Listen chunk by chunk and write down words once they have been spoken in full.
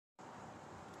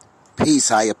Peace,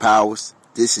 higher powers.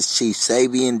 This is Chief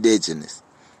Sabi Indigenous.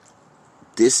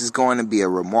 This is going to be a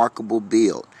remarkable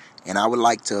build, and I would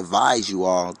like to advise you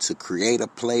all to create a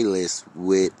playlist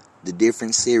with the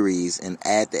different series and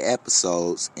add the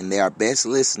episodes, and they are best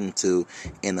listened to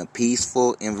in a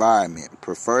peaceful environment,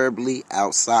 preferably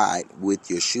outside with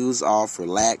your shoes off,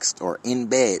 relaxed, or in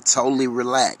bed, totally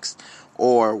relaxed,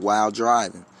 or while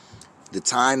driving. The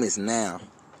time is now.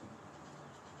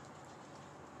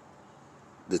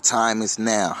 The time is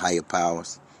now, higher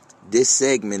powers. This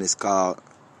segment is called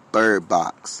Bird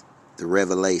Box, the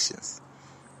Revelations.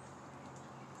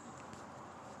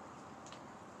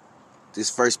 This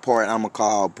first part I'm going to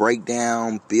call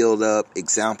Breakdown, Build Up,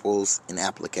 Examples, and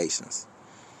Applications.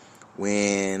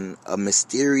 When a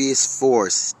mysterious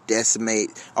force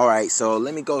decimates... Alright, so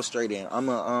let me go straight in. I'm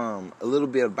a little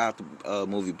bit about the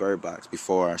movie Bird Box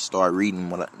before I start reading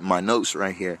my notes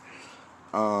right here.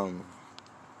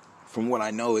 From what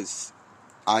I know,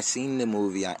 I seen the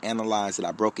movie, I analyzed it,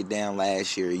 I broke it down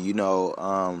last year. I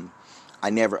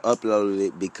never uploaded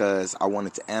it because I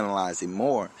wanted to analyze it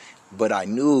more. But I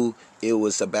knew it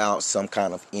was about some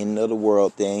kind of end of the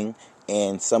world thing.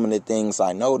 And some of the things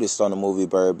I noticed on the movie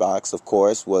Bird Box, of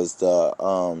course, was the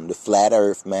flat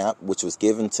Earth map, which was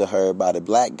given to her by the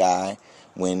black guy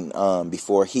when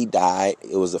before he died.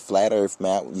 It was a flat Earth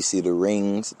map. You see the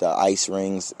rings, the ice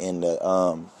rings, and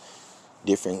the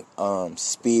different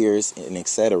spears and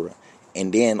etc.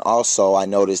 And then also I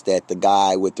noticed that the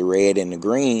guy with the red and the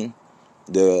green,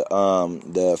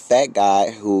 the fat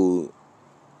guy who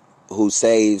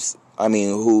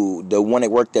the one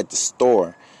that worked at the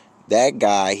store, that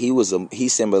guy, he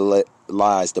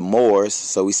symbolized the Moors.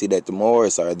 So we see that the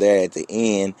Moors are there at the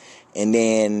end. And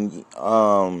then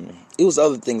it was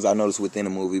other things I noticed within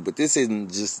the movie, but this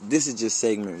is just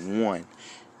segment 1.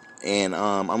 And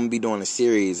I'm going to be doing a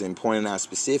series and pointing out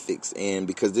specifics. And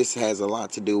because this has a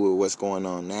lot to do with what's going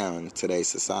on now in today's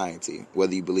society,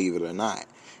 whether you believe it or not.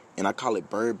 And I call it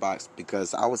Bird Box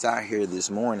because I was out here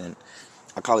this morning.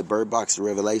 I call it Bird Box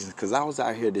Revelations because I was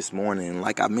out here this morning.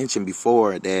 Like I mentioned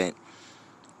before, that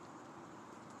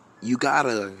you got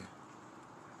to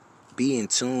be in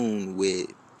tune with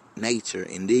nature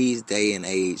in these day and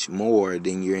age more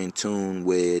than you're in tune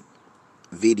with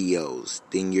videos,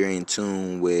 then you're in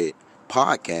tune with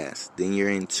podcasts, then you're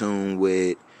in tune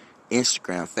with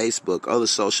Instagram, Facebook, other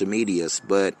social medias.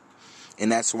 And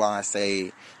that's why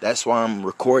I'm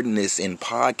recording this in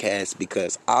podcasts,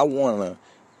 because I want to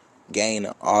gain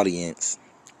an audience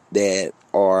that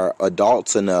are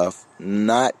adults enough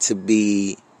not to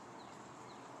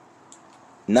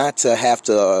have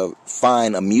to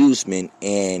find amusement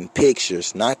in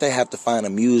pictures, not to have to find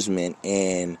amusement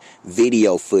in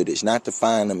video footage, not to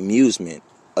find amusement.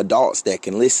 Adults that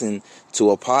can listen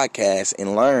to a podcast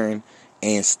and learn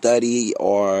and study,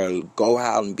 or go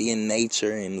out and be in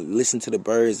nature and listen to the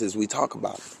birds as we talk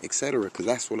about it, etc. Because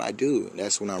that's what I do.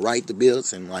 That's when I write the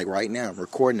bills. And like right now, I'm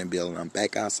recording the bill and I'm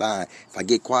back outside. If I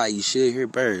get quiet, you should hear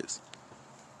birds.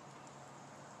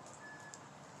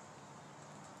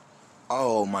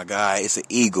 Oh my God, it's an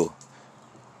eagle.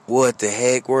 What the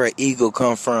heck? Where an eagle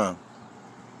come from?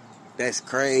 That's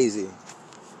crazy.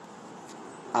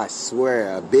 I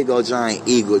swear, a big old giant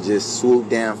eagle just swooped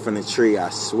down from the tree.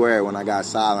 I swear, when I got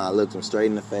silent, I looked him straight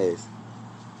in the face.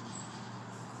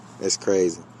 That's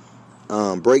crazy.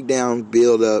 Breakdown,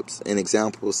 build-ups, and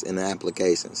examples and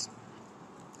applications.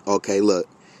 Okay, look.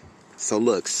 So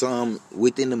look, some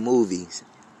within the movies,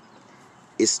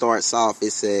 it starts off,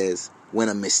 it says, when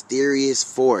a mysterious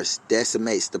force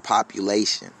decimates the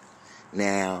population.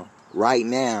 Now, right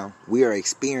now, we are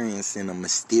experiencing a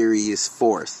mysterious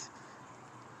force.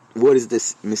 What is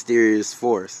this mysterious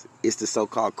force? It's the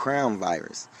so-called crown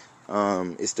virus.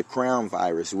 It's the crown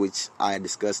virus, which I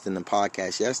discussed in the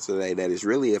podcast yesterday, that is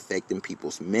really affecting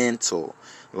people's mental.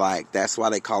 Like, that's why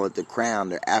they call it the crown.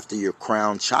 They're after your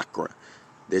crown chakra.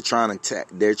 They've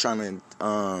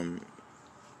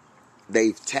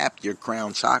tapped your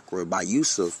crown chakra by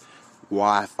use of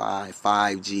Wi-Fi,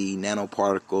 5G,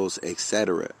 nanoparticles,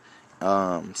 etc.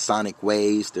 Sonic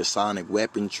waves, their sonic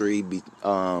weaponry,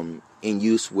 in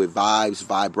use with vibes,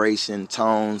 vibration,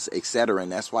 tones, etc.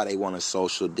 And that's why they want a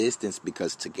social distance,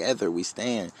 because together we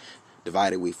stand,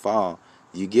 divided we fall.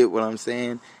 You get what I'm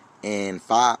saying? And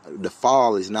the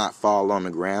fall is not fall on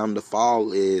the ground. The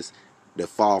fall is the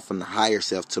fall from the higher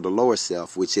self to the lower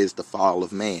self, which is the fall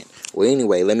of man. Well,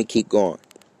 anyway, let me keep going.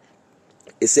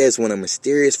 It says, when a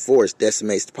mysterious force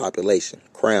decimates the population,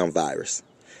 crown virus.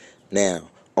 Now,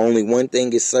 only one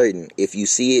thing is certain. If you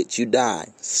see it, you die.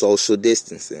 Social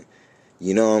distancing.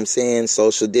 You know what I'm saying?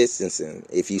 Social distancing.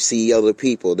 If you see other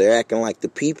people, they're acting like the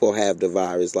people have the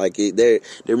virus. Like they're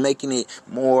making it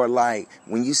more like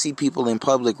when you see people in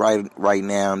public right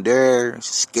now, they're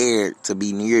scared to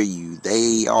be near you.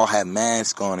 They all have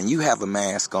masks on, and you have a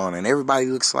mask on, and everybody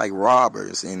looks like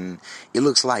robbers, and it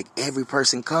looks like every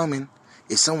person coming.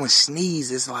 If someone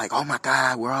sneezes, it's like, oh my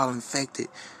God, we're all infected.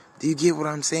 Do you get what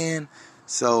I'm saying?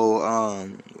 So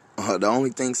the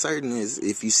only thing certain is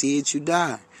if you see it, you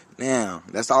die. Now,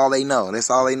 that's all they know. That's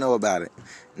all they know about it.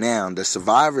 Now, the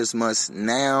survivors must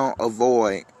now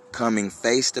avoid coming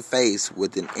face to face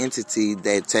with an entity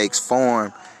that takes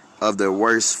form of their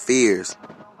worst fears.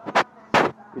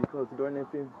 Can you close the door,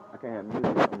 nephew? I can't have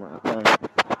music.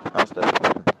 I'm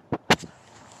stuck.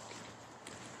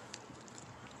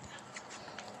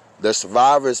 The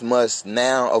survivors must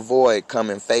now avoid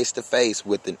coming face to face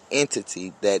with an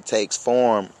entity that takes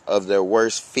form of their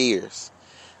worst fears.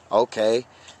 Okay.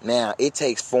 Now, it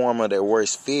takes form of their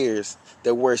worst fears.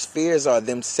 Their worst fears are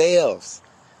themselves.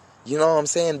 You know what I'm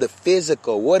saying? The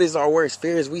physical. What is our worst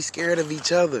fears? We scared of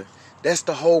each other. That's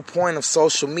the whole point of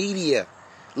social media.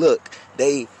 Look,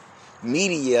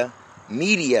 media,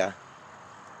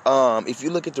 if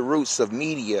you look at the roots of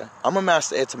media, I'm a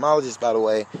master etymologist, by the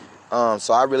way,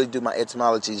 so I really do my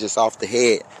etymology just off the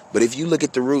head. But if you look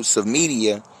at the roots of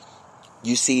media,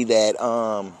 you see that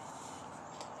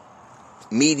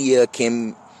media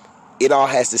it all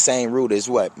has the same root as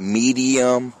what?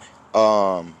 Medium,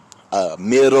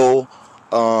 middle,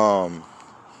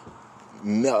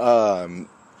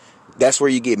 that's where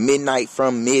you get midnight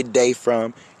from, midday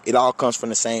from. It all comes from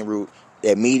the same root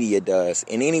that media does.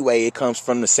 And anyway, it comes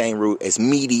from the same root as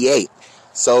mediate.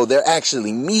 So they're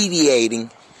actually mediating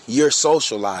your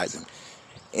socializing.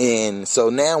 And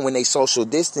so now when they social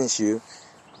distance you,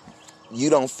 you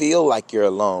don't feel like you're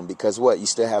alone because what? You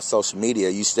still have social media.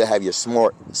 You still have your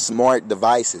smart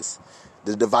devices.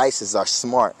 The devices are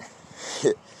smart.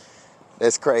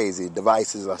 That's crazy.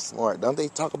 Devices are smart. Don't they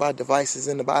talk about devices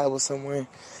in the Bible somewhere?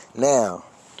 Now,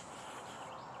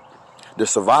 the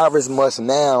survivors must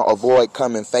now avoid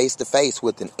coming face to face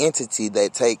with an entity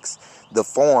that takes the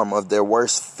form of their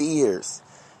worst fears.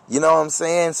 You know what I'm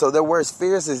saying? So their worst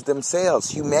fears is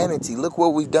themselves, humanity. Look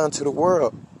what we've done to the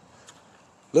world.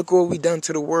 Look what we've done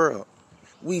to the world.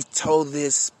 We've towed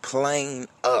this plane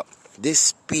up.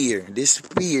 This planet, this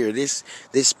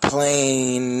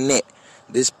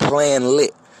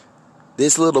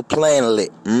little planlet.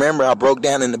 Remember, I broke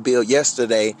down in the bill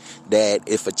yesterday that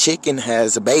if a chicken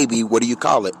has a baby, what do you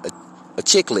call it? A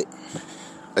chicklet.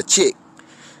 A chick.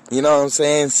 You know what I'm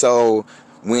saying? So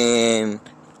when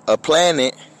a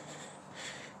planet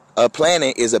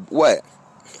is a what?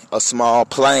 A small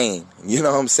plane. You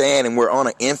know what I'm saying? And we're on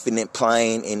an infinite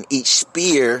plane, and each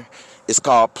sphere is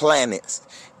called planets.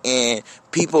 And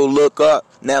people look up.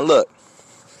 Now look,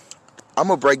 I'm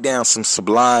going to break down some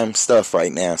sublime stuff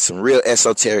right now, some real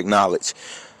esoteric knowledge.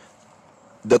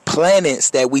 The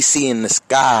planets that we see in the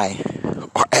sky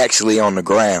are actually on the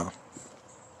ground.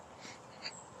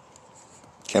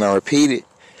 Can I repeat it?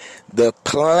 The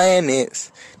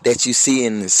planets that you see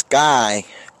in the sky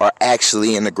are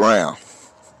actually in the ground.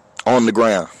 On the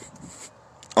ground.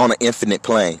 On an infinite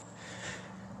plane.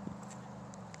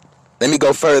 Let me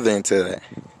go further into that.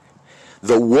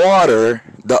 The water,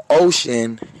 the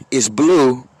ocean, is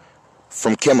blue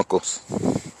from chemicals.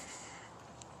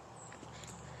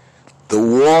 The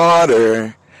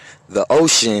water, the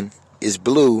ocean, is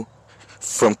blue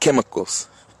from chemicals.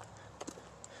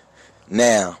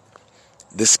 Now,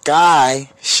 the sky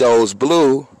shows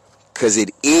blue because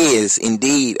it is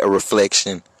indeed a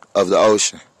reflection of the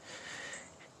ocean.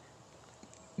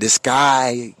 The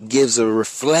sky gives a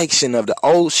reflection of the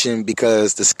ocean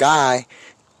because the sky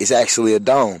is actually a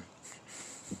dome.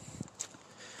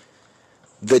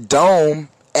 The dome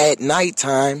at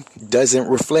nighttime doesn't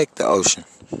reflect the ocean.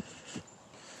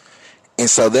 And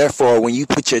so therefore, when you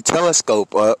put your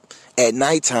telescope up at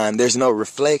nighttime, there's no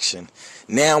reflection.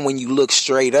 Now when you look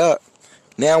straight up,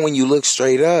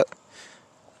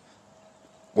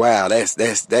 wow,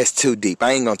 that's too deep.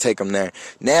 I ain't gonna take them there.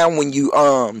 Now when you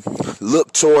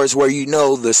look towards where you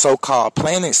know the so-called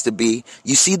planets to be,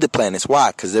 you see the planets.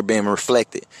 Why? Because they're being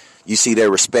reflected. You see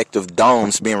their respective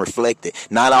domes being reflected,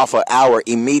 not off of our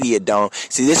immediate dome.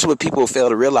 See, this is what people fail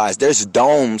to realize. There's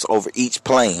domes over each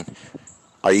plane.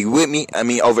 Are you with me? I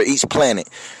mean, over each planet.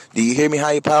 Do you hear me,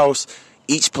 higher powers?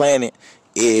 Each planet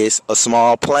is a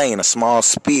small plane, a small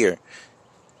sphere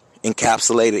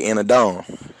encapsulated in a dome.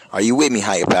 Are you with me,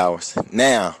 higher powers?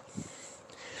 Now,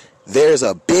 there's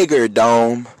a bigger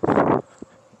dome.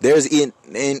 There's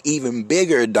an even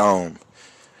bigger dome.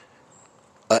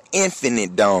 An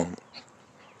infinite dome.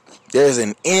 There's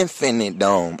an infinite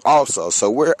dome also.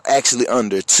 So we're actually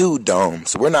under 2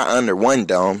 domes. We're not under 1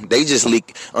 dome. They just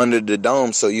leak under the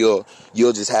dome, so you'll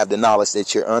just have the knowledge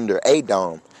that you're under a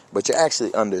dome. But you're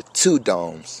actually under 2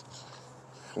 domes.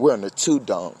 We're under 2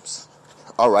 domes.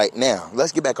 All right, now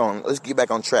let's get back on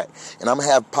track. And I'm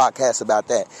gonna have podcasts about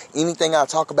that. Anything I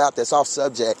talk about that's off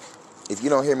subject, if you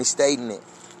don't hear me stating it,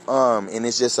 and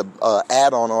it's just a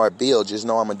add-on or a build, just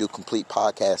know I'm gonna do complete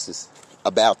podcasts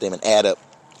about them and add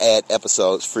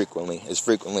episodes as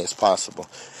frequently as possible.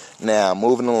 Now,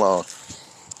 moving along.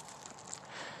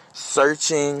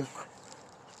 Searching.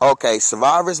 Okay,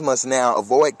 survivors must now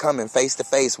avoid coming face to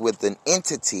face with an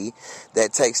entity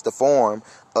that takes the form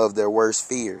of their worst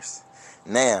fears.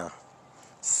 Now,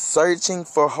 searching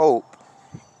for hope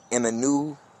in a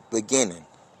new beginning.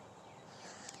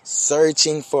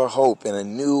 Searching for hope in a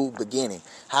new beginning.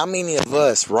 How many of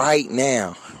us right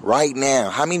now,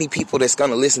 how many people that's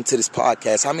going to listen to this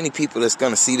podcast, how many people that's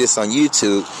going to see this on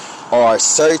YouTube are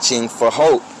searching for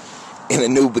hope in a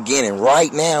new beginning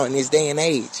right now in this day and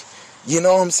age? You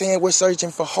know what I'm saying? We're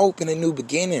searching for hope in a new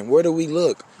beginning. Where do we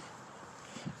look?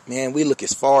 Man, we look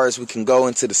as far as we can go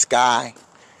into the sky.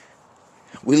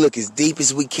 We look as deep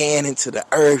as we can into the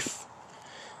earth.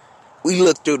 We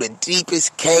look through the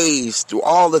deepest caves, through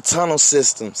all the tunnel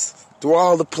systems, through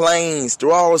all the planes,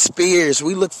 through all the spheres.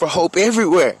 We look for hope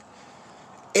everywhere.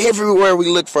 Everywhere we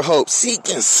look for hope,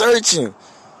 seeking, searching.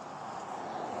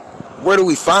 Where do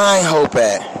we find hope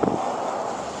at?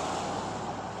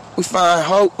 We find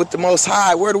hope with the Most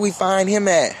High. Where do we find Him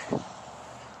at?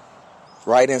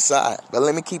 Right inside. But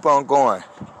let me keep on going.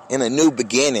 In a new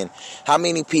beginning, how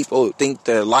many people think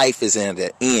their life is at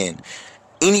the end?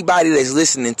 Anybody that's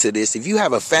listening to this, if you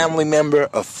have a family member,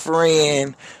 a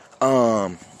friend,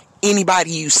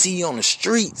 anybody you see on the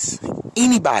streets,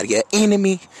 anybody, an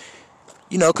enemy,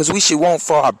 you know, because we should want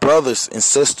for our brothers and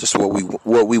sisters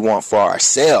what we want for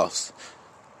ourselves.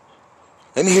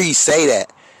 Let me hear you say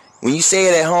that. When you say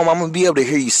it at home, I'm going to be able to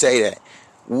hear you say that.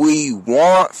 We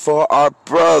want for our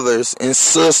brothers and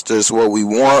sisters what we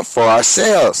want for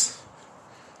ourselves.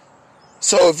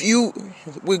 So if y'all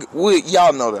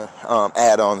know the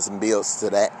add-ons and builds to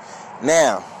that.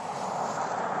 Now,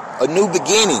 a new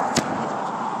beginning.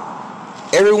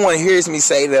 Everyone hears me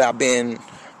say that I've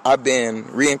been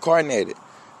reincarnated.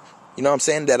 You know what I'm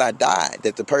saying? That I died.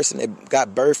 That the person that got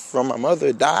birthed from my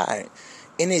mother died.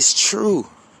 And it's true.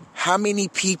 How many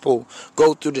people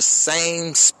go through the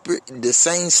same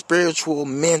spiritual,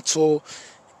 mental,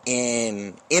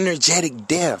 and energetic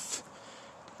death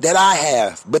that I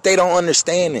have, but they don't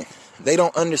understand it. They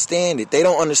don't understand it. They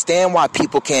don't understand why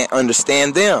people can't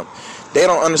understand them. They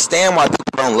don't understand why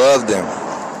people don't love them.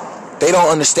 They don't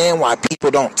understand why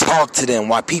people don't talk to them,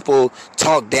 why people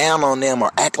talk down on them or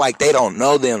act like they don't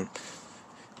know them.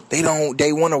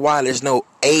 They wonder why there's no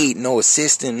aid, no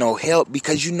assistance, no help,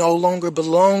 because you no longer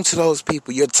belong to those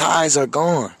people. Your ties are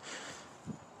gone.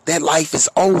 That life is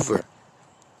over.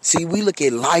 See, we look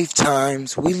at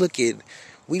lifetimes, we look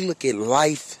at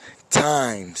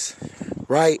lifetimes,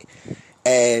 right,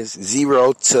 as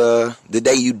 0 to the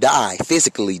day you die,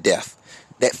 physically death,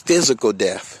 that physical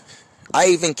death. I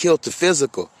even killed the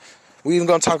physical. We even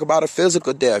going to talk about a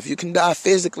physical death. You can die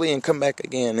physically and come back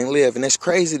again and live. And it's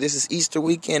crazy. This is Easter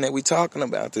weekend that we talking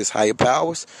about this. Higher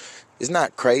powers. It's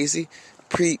not crazy.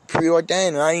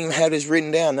 Preordained. I ain't even have this written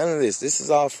down. None of this. This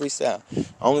is all freestyle.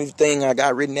 Only thing I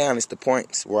got written down is the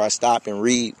points where I stop and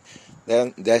read.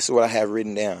 That's what I have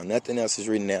written down. Nothing else is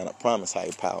written down. I promise,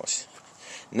 higher powers.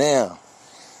 Now,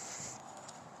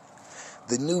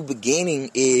 the new beginning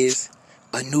is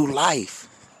a new life.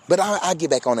 But I'll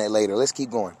get back on that later. Let's keep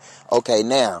going. Okay,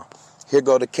 now, here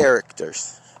go the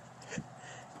characters.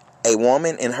 A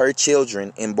woman and her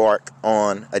children embark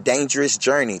on a dangerous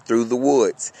journey through the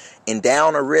woods and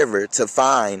down a river to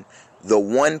find the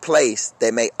one place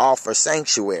that may offer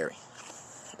sanctuary.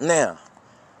 Now,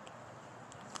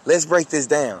 let's break this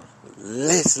down.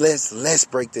 Let's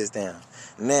break this down.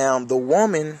 Now, the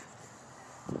woman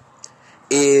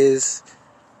is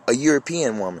a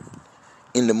European woman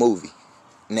in the movie.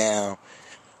 Now,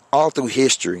 all through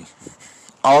history,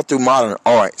 all through modern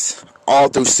arts, all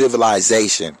through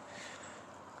civilization,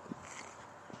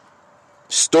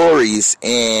 stories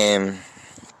and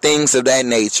things of that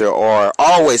nature are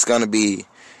always going to be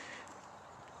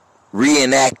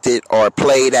reenacted or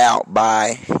played out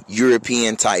by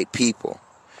European type people.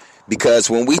 Because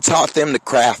when we taught them the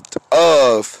craft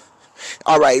of,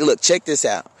 all right, look, check this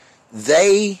out.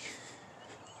 They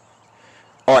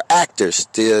are actors.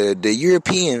 The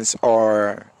Europeans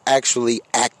are actually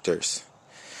actors.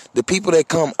 The people that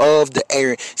come of the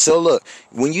Aryan. So look,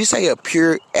 when you say a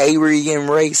pure Aryan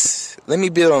race, let me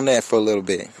build on that for a little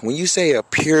bit. When you say a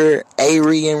pure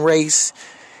Aryan race,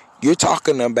 you're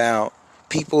talking about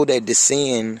people that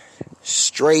descend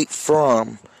straight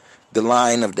from the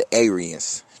line of the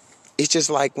Aryans. It's just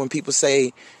like when people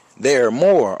say there are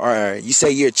more, or you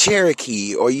say you're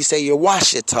Cherokee, or you say you're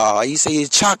Washita, or you say you're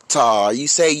Choctaw, or you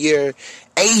say you're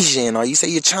Asian, or you say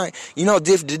you're China,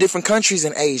 the different countries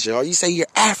in Asia, or you say you're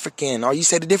African, or you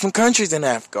say the different countries in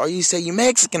Africa, or you say you're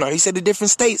Mexican, or you say the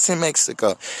different states in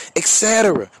Mexico,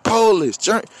 etc. Polish,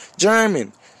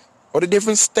 German, or the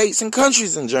different states and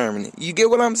countries in Germany. You get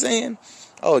what I'm saying?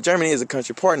 Oh, Germany is a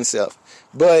country, pardon self.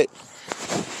 But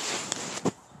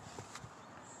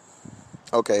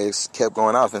okay, it kept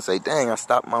going off and say, dang, I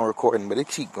stopped my recording, but it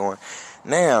keep going.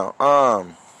 Now,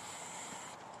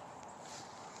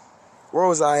 where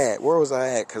was I at?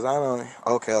 Because I don't...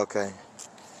 Okay.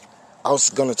 I was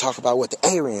going to talk about what the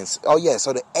Aryans... Oh, yeah,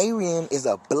 so the Aryan is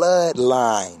a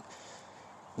bloodline.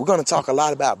 We're going to talk a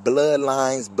lot about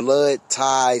bloodlines, blood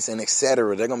ties, and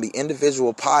etc. They're going to be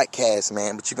individual podcasts,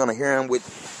 man, but you're going to hear them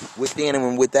within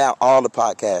and without all the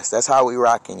podcasts. That's how we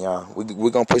rocking, y'all.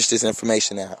 We're going to push this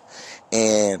information out.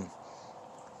 And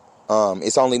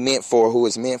it's only meant for who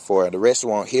it's meant for. The rest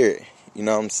won't hear it. You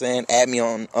know what I'm saying? Add me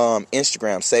on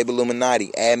Instagram,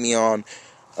 Sabeluminati. Add me on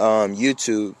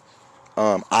YouTube,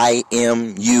 I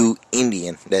Am You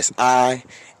Indian. That's IAMYOU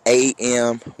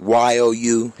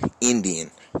Indian.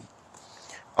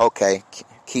 Okay,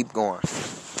 keep going.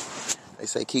 They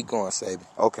say keep going, Sabe.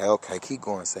 Okay, keep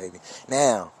going, Sabe.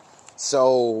 Now,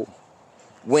 so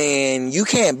when you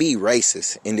can't be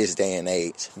racist in this day and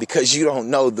age because you don't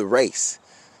know the race,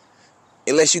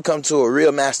 unless you come to a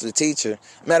real master teacher.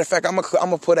 Matter of fact, I'm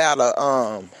gonna put out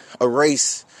a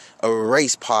race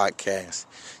podcast.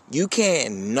 You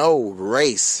can't know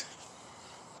race.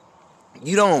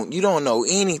 You don't know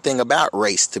anything about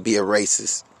race to be a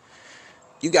racist.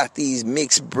 You got these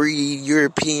mixed breed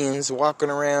Europeans walking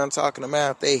around talking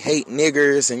about they hate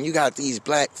niggers, and you got these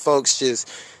black folks just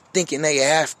thinking they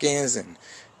Africans, and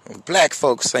black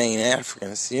folks ain't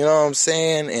Africans. You know what I'm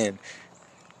saying? And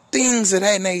things of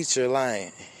that nature,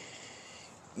 like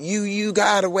you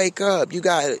gotta wake up. You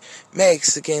got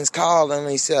Mexicans calling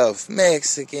themselves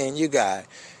Mexican. You got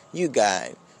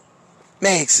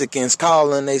Mexicans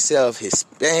calling themselves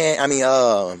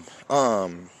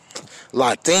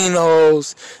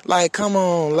Latinos. Like, come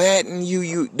on, Latin.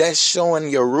 You that's showing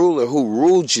your ruler who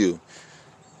ruled you.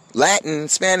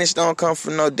 Spanish don't come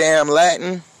from no damn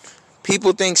Latin.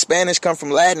 People think Spanish come from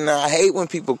Latin. I hate when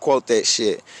people quote that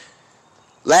shit.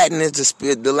 Latin is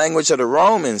the language of the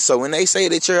Romans. So when they say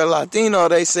that you're a Latino,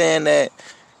 they saying that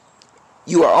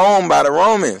you are owned by the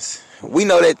Romans. We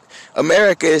know that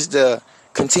America is the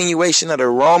continuation of the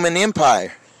Roman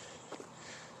Empire.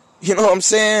 You know what I'm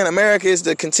saying? America is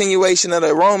the continuation of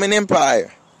the Roman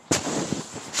Empire.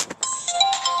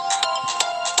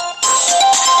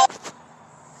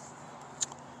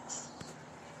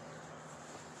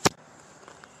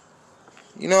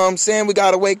 You know what I'm saying? We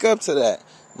got to wake up to that.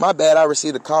 My bad, I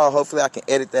received a call. Hopefully I can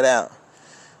edit that out.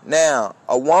 Now,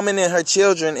 a woman and her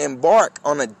children embark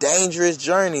on a dangerous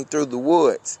journey through the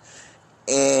woods.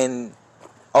 Through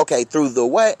the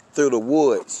what? Through the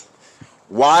woods.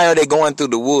 Why are they going through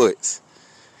the woods?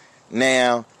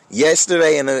 Now,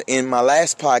 yesterday in my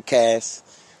last podcast,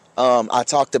 I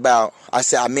talked about, I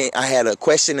had a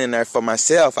question in there for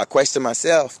myself. I questioned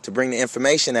myself to bring the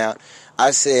information out.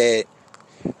 I said,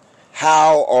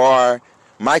 how are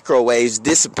microwaves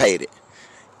dissipated?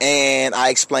 And I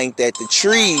explained that the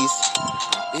trees...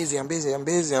 I'm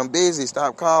busy.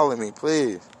 Stop calling me,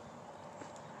 please.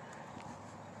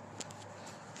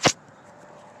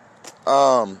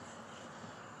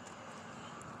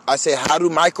 I said, how do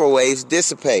microwaves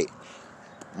dissipate?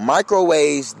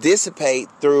 Microwaves dissipate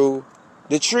through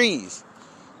the trees.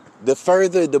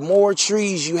 The more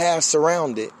trees you have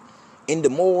surrounded, and the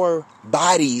more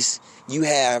bodies you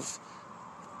have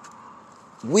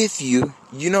with you,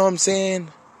 you know what I'm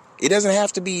saying? It doesn't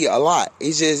have to be a lot.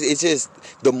 It's just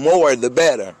the more the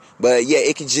better. But yeah,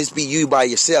 it could just be you by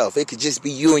yourself. It could just be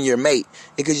you and your mate.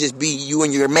 It could just be you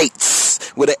and your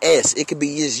mates with an S. It could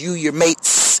be just you, your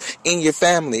mates, in your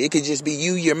family. It could just be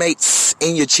you, your mates,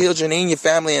 and your children, and your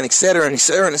family, and etc. and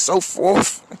so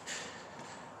forth.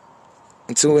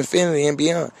 Into infinity and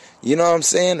beyond. You know what I'm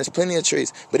saying? There's plenty of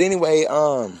trees. But anyway,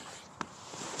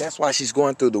 that's why she's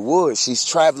going through the woods. She's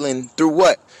traveling through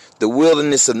what? The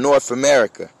wilderness of North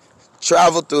America.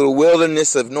 Travel through the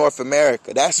wilderness of North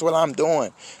America. That's what I'm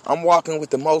doing. I'm walking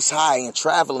with the Most High and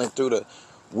traveling through the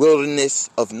wilderness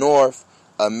of North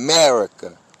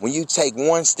America. When you take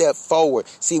one step forward,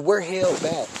 see, we're held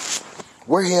back.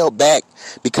 We're held back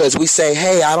because we say,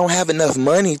 hey, I don't have enough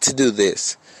money to do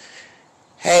this.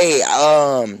 Hey,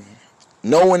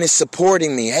 no one is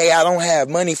supporting me. Hey, I don't have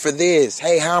money for this.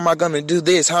 Hey, how am I going to do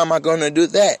this? How am I going to do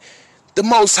that? The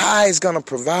Most High is going to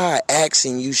provide. Ask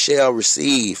and you shall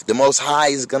receive. The Most High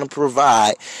is going to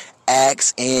provide.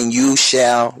 Ask and you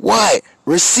shall what?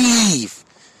 Receive.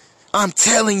 I'm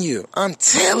telling you.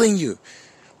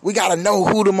 We got to know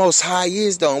who the Most High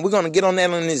is, though. And we're going to get on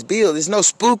that on this bill. There's no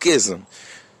spookism.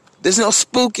 There's no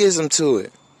spookism to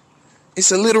it.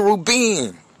 It's a literal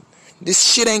being. This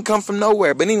shit ain't come from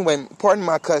nowhere. But anyway, pardon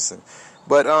my cussing.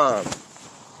 But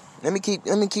let me keep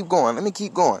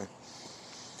going.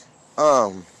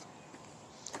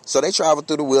 So they traveled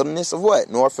through the wilderness of what?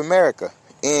 North America.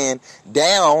 And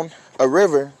down a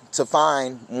river to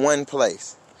find one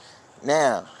place.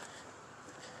 Now,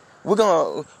 we're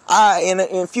going to,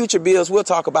 in future bills, we'll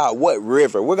talk about what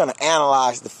river. We're going to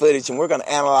analyze the footage and we're going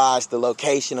to analyze the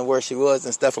location of where she was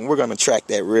and stuff. And we're going to track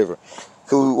that river.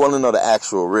 Because we want to know the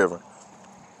actual river.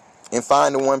 And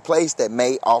find the one place that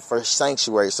may offer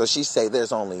sanctuary. So she say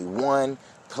there's only one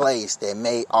place that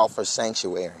may offer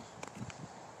sanctuary.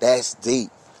 That's deep.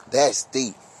 That's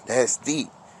deep. That's deep.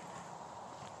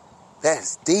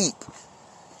 That's deep.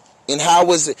 And how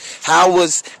was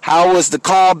the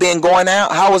call been going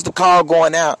out? How was the call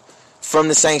going out from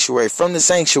the sanctuary? From the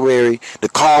sanctuary, the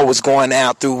call was going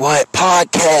out through what?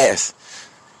 Podcast.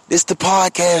 This the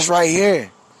podcast right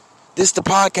here.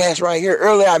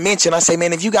 Earlier I mentioned, I say,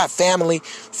 man, if you got family,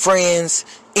 friends,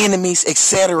 enemies,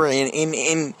 etc.,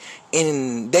 and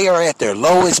they are at their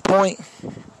lowest point,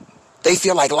 they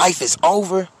feel like life is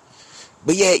over,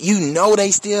 but yet you know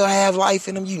they still have life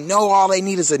in them. You know all they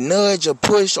need is a nudge, a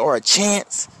push, or a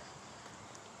chance.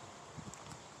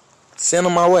 Send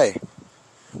them my way.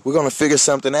 We're going to figure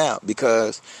something out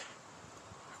because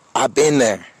I've been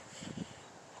there.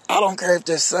 I don't care if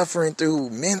they're suffering through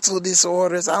mental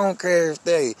disorders. I don't care if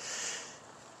they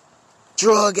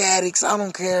drug addicts. I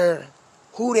don't care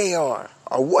who they are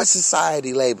or what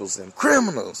society labels them.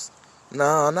 Criminals.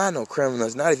 No, not no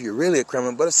criminals. Not if you're really a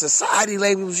criminal. But if society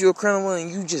labels you a criminal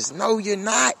and you just know you're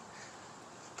not.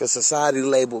 Because society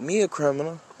labeled me a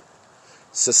criminal.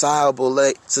 Society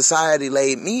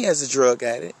labeled me as a drug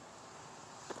addict.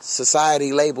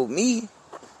 Society labeled me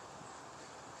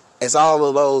as all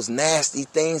of those nasty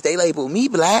things. They label me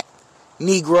black,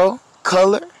 Negro,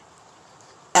 color,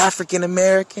 African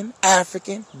American,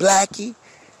 African, blackie,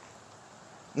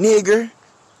 nigger.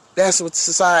 That's what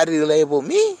society labeled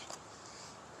me.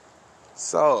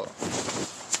 So,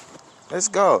 let's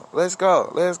go.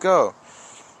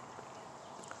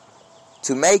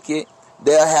 To make it,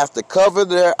 they'll have to cover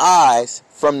their eyes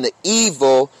from the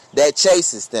evil that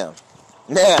chases them.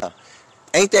 Now,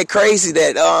 ain't that crazy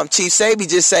that Chief Sabi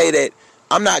just say that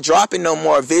I'm not dropping no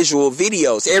more visual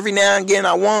videos. Every now and again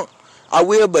I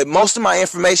will, but most of my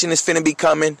information is finna be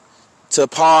coming to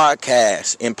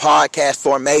podcasts in podcast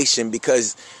formation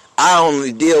because I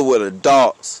only deal with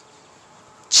adults.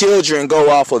 Children go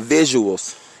off of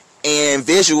visuals, and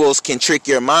visuals can trick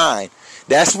your mind.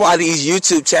 That's why these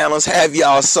YouTube channels have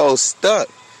y'all so stuck.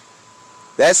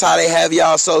 That's how they have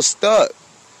y'all so stuck.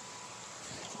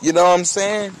 You know what I'm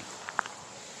saying?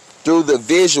 Through the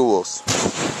visuals.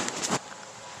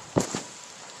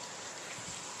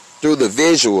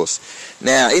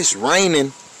 Now, it's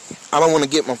raining. I don't want to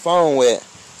get my phone wet.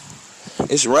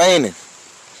 It's raining.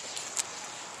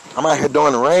 I'm out here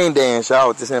doing the rain dance, y'all,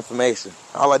 with this information.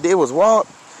 All I did was walk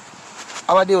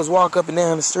up and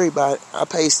down the street. I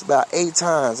paced about 8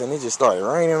 times, and it just started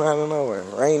raining out of nowhere.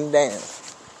 Rain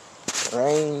dance.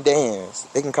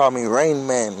 They can call me Rain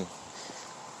Man.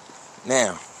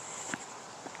 Now,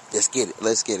 let's get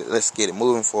it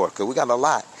moving forward, because we got a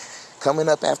lot coming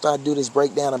up after I do this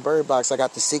breakdown of Bird Box. I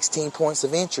got the 16 points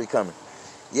of entry coming.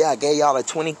 Yeah, I gave y'all the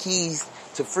 20 keys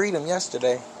to freedom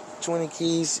yesterday. 20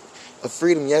 keys of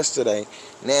freedom yesterday.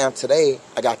 Now, today,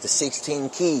 I got the 16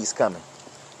 keys coming.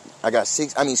 I got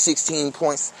 16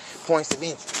 points of entry.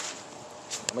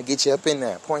 I'm going to get you up in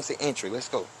there. Points of entry. Let's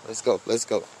go. All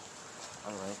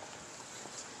right.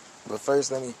 But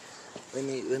first, let me.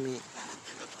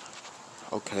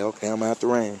 Okay, I'm out the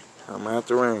rain.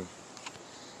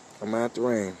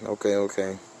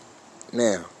 Okay.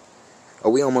 Now,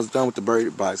 are we almost done with the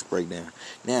Bird Box breakdown?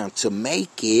 Now, to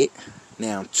make it.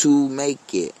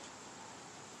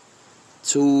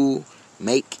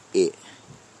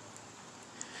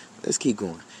 Let's keep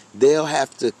going. They'll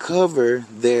have to cover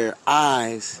their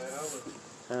eyes.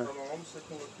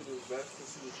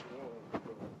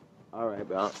 All right,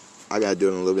 but I gotta do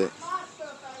it in a little bit.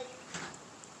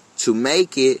 To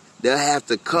make it, they'll have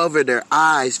to cover their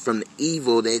eyes from the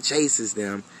evil that chases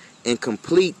them and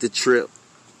complete the trip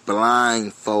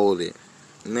blindfolded.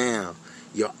 Now,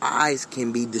 your eyes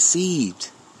can be deceived.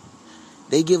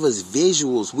 They give us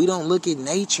visuals. We don't look at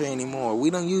nature anymore. We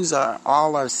don't use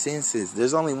all our senses.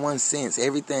 There's only one sense.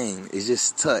 Everything is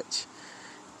just touch.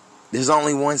 There's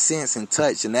only one sense in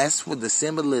touch, and that's what the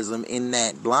symbolism in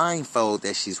that blindfold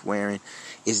that she's wearing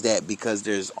is, that because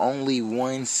there's only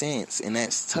one sense, and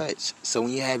that's touch. So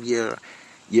when you have your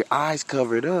eyes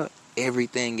covered up,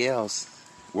 everything else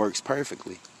works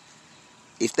perfectly.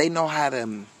 If they know how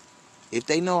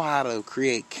to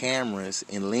create cameras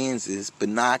and lenses,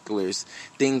 binoculars,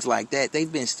 things like that,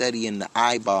 they've been studying the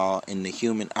eyeball and the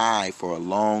human eye for a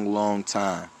long, long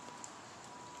time.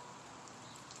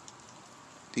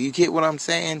 Do you get what I'm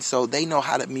saying? So they know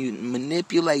how to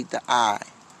manipulate the eye.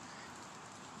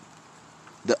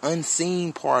 The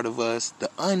unseen part of us, the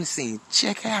unseen.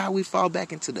 Check out how we fall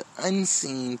back into the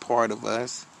unseen part of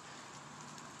us.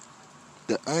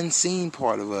 The unseen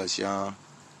part of us, y'all.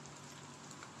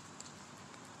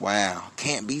 Wow,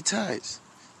 can't be touched.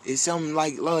 It's something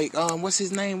like what's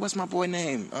his name? What's my boy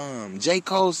name? J.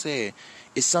 Cole said,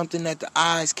 it's something that the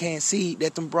eyes can't see,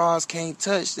 that them bras can't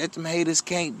touch, that them haters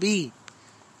can't be.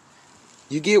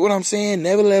 You get what I'm saying?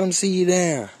 Never let them see you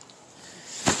down.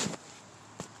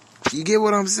 You get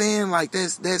what I'm saying? Like,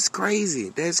 that's crazy.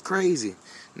 That's crazy.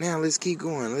 Now, let's keep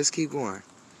going.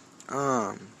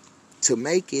 To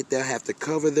make it, they'll have to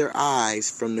cover their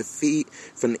eyes from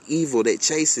the evil that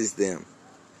chases them.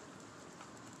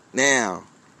 Now,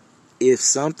 if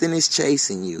something is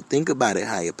chasing you, think about it,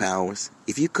 higher powers.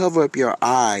 If you cover up your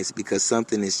eyes because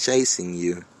something is chasing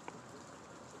you,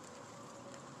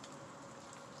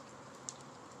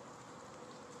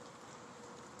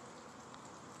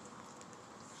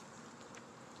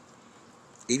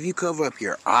 if you cover up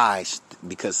your eyes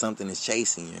because something is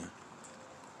chasing you,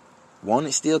 won't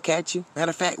it still catch you? Matter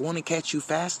of fact, won't it catch you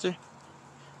faster?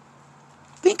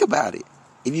 Think about it.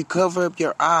 If you cover up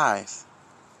your eyes.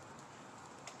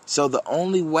 So the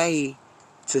only way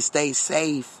to stay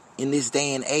safe in this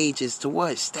day and age is to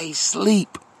what? Stay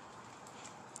asleep.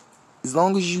 As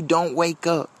long as you don't wake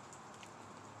up,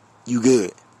 you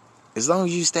good. As long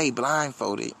as you stay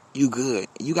blindfolded, you good.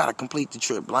 You got to complete the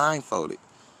trip blindfolded.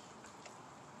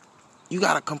 You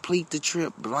got to complete the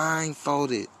trip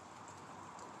blindfolded.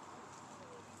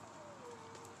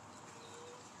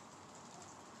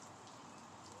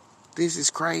 This is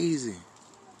crazy.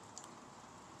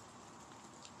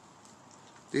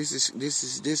 This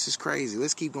is crazy.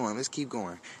 Let's keep going. Let's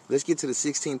get to the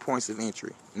 16 points of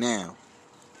entry. Now,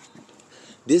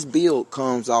 this build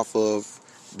comes off of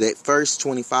that first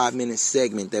 25-minute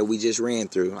segment that we just ran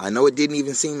through. I know it didn't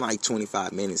even seem like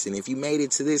 25 minutes, and if you made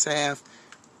it to this half,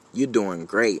 you're doing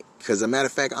great. Because, as a matter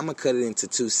of fact, I'm going to cut it into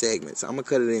two segments.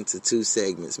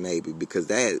 Maybe, because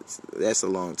that's a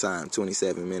long time.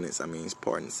 27 minutes, it's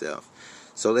part and self.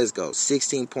 So let's go.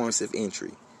 16 points of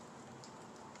entry.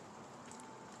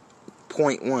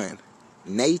 Point 1.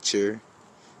 Nature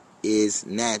is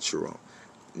natural.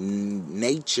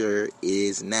 Nature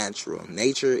is natural.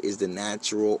 Nature is the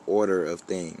natural order of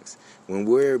things. When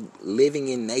we're living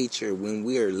in nature, when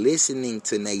we are listening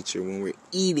to nature, when we're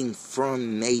eating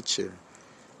from nature,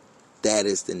 that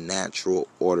is the natural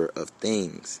order of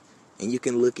things. And you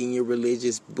can look in your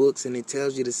religious books and it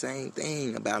tells you the same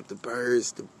thing about the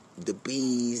birds, the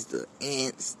bees, the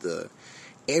ants, the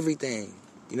everything.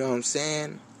 You know what I'm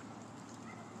saying?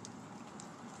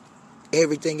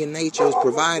 Everything in nature is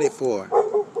provided for.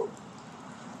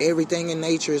 Everything in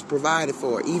nature is provided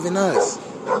for, even us.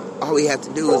 All we have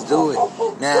to do is do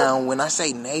it. Now, when I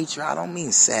say nature, I don't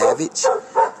mean savage.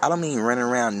 I don't mean running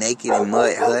around naked in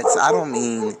mud huts. I don't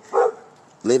mean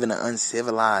living an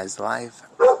uncivilized life.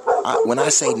 When I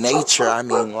say nature, I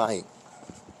mean like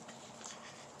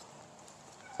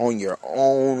on your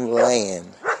own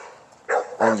land.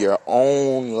 On your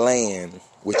own land,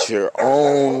 with your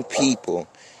own people,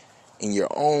 in your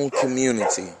own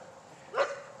community.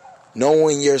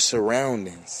 Knowing your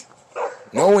surroundings.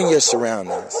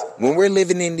 When we're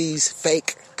living in these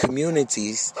fake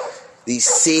communities, these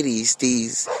cities,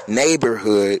 these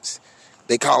neighborhoods,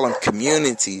 they call them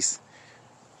communities,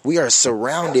 we are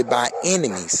surrounded by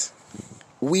enemies.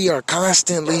 We are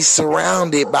constantly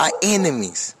surrounded by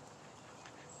enemies.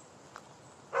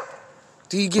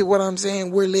 Do you get what I'm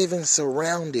saying? We're living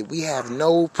surrounded. We have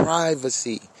no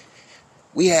privacy.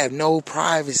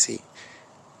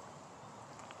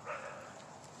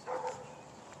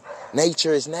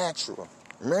 Nature is natural.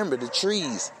 Remember, the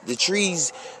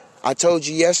trees, I told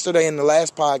you yesterday in the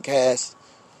last podcast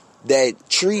that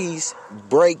trees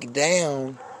break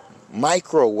down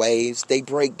microwaves. They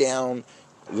break down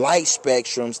light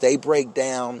spectrums. They break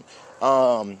down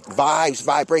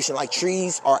vibration. Like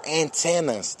trees are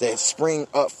antennas that spring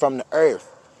up from the earth.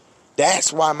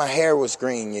 That's why my hair was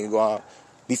green, you all.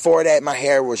 Before that, my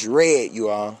hair was red, you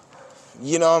all.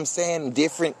 You know what I'm saying?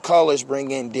 Different colors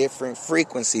bring in different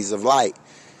frequencies of light.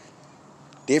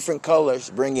 Different colors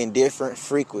bring in different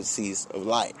frequencies of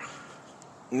light.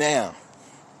 Now,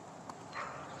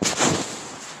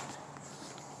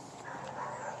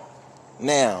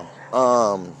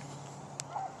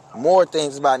 more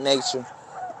things about nature.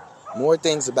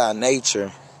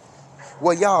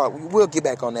 Well, y'all, we'll get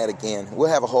back on that again. We'll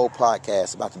have a whole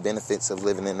podcast about the benefits of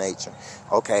living in nature.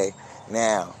 Okay,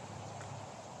 now,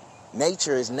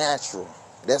 nature is natural.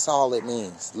 That's all it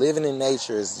means. Living in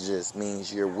nature just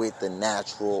means you're with the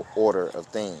natural order of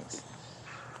things.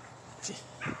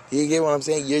 You get what I'm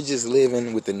saying? You're just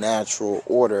living with the natural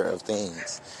order of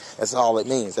things. That's all it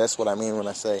means. That's what I mean when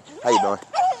I say, how you doing?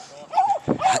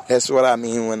 That's what I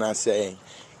mean when I say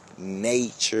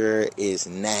nature is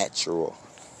natural.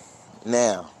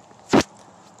 Now,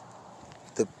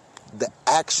 the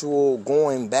actual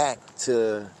going back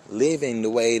to living the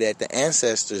way that the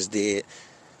ancestors did,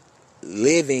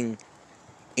 living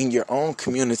in your own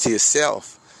community of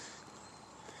self,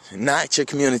 not your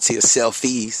community of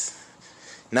selfies,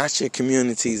 not your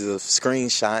communities of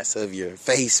screenshots of your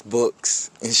Facebooks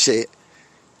and shit.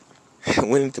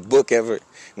 When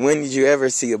did you ever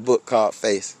see a book called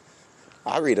Face?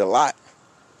 I read a lot.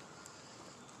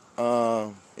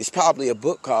 It's probably a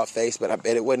book called Face, but I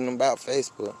bet it wasn't about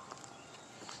Facebook.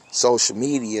 Social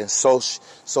media,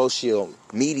 social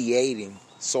mediating,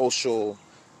 social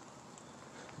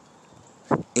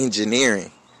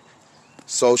engineering,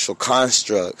 social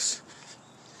constructs,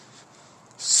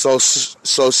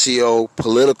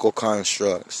 socio-political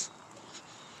constructs.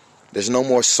 There's no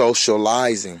more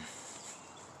socializing.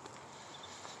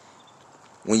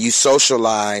 When you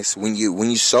socialize, when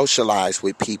you socialize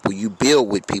with people, you build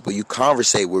with people, you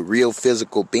conversate with real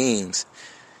physical beings,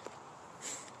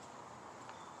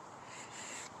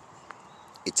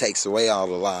 it takes away all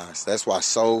the lies. That's why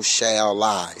soul shall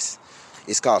lies.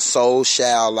 It's called soul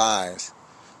shall lies.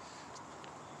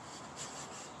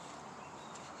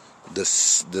 The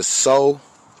soul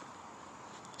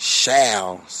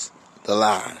shalls the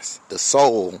lies. The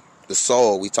soul,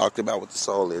 we talked about what the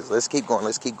soul is. Let's keep going.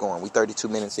 We 32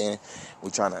 minutes in. We're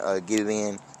trying to get it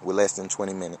in with less than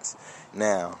 20 minutes.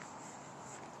 Now,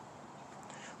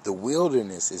 the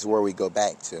wilderness is where we go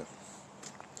back to.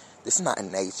 This is not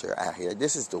nature out here.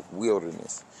 This is the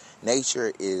wilderness.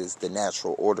 Nature is the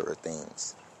natural order of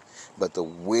things. But the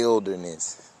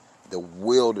wilderness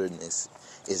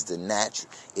is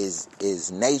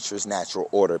is nature's natural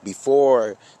order.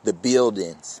 Before the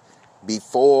buildings,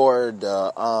 before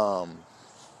the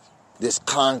this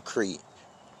concrete,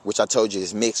 which I told you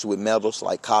is mixed with metals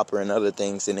like copper and other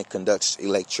things, and it conducts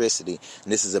electricity.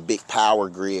 And this is a big power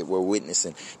grid we're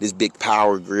witnessing. This big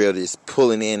power grid is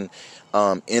pulling in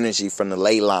energy from the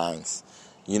ley lines.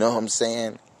 You know what I'm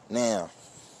saying? Now,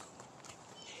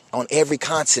 on every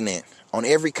continent,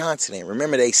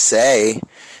 remember they say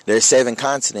there's 7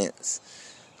 continents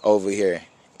over here.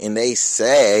 And they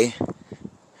say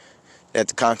that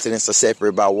the continents are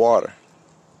separated by water.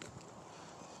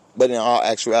 But in all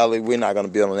actuality, we're not going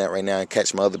to build on that right now and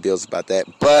catch my other bills about that.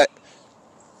 But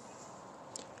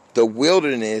the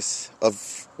wilderness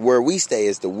of where we stay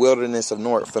is the wilderness of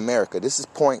North America. This is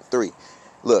point 3.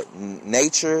 Look,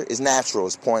 nature is natural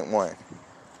is point 1.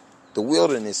 The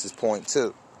wilderness is point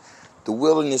 2. The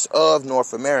wilderness of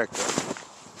North America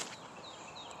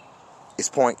is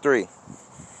point 3.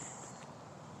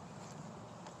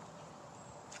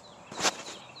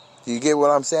 Do you get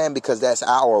what I'm saying? Because that's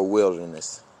our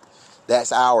wilderness.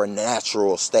 That's our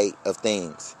natural state of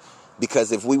things.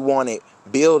 Because if we wanted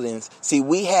buildings, see,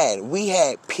 we had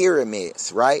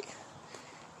pyramids, right?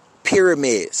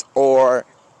 Pyramids, or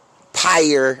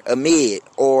pyramid,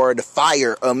 or the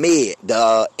fire amid,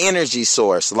 the energy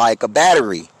source, like a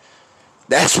battery.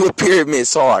 That's what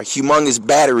pyramids are. Humongous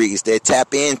batteries that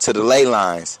tap into the ley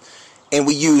lines. And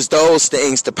we use those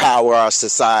things to power our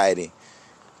society.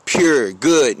 Pure,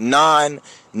 good,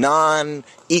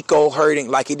 non-eco-hurting.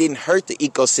 Like it didn't hurt the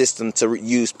ecosystem to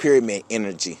use pyramid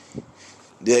energy.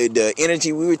 The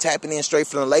energy we were tapping in straight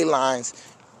from the ley lines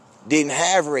didn't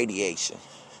have radiation.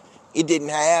 It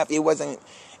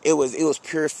was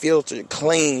pure filtered,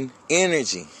 clean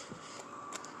energy.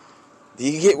 Do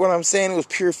you get what I'm saying? It was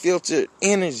pure filtered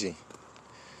energy.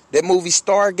 That movie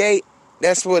Stargate,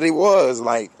 that's what it was.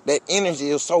 Like, that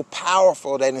energy was so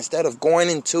powerful that instead of going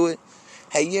into it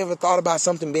Hey, you ever thought about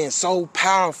something being so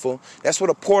powerful? That's what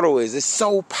a portal is. It's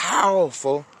so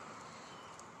powerful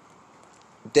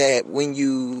that when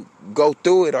you go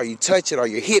through it or you touch it or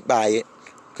you're hit by it,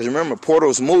 because remember,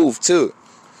 portals move too.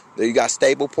 You got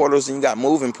stable portals and you got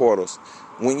moving portals.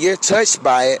 When you're touched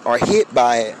by it or hit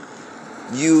by it,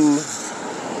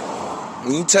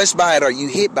 when you touch by it or you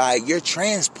hit by it, you're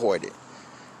transported.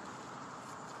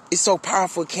 It's so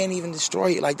powerful it can't even destroy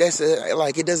you. Like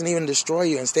it doesn't even destroy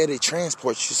you. Instead, it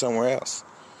transports you somewhere else,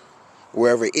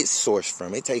 wherever it's sourced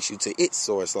from. It takes you to its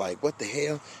source. Like, what the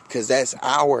hell? Because that's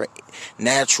our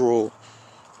natural,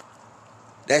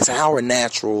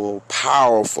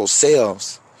 powerful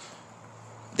selves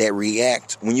that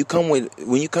react when you come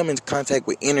into contact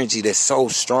with energy that's so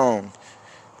strong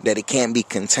that it can't be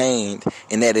contained,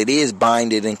 and that it is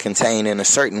binded and contained in a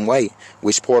certain way,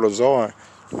 which portals are.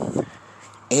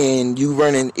 And you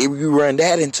run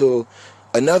that into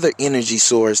another energy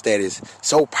source that is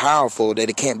so powerful that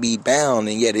it can't be bound,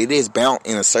 and yet it is bound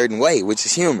in a certain way, which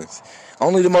is humans.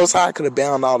 Only the Most High could have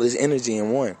bound all this energy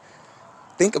in one.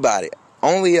 Think about it.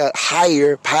 Only a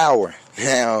higher power.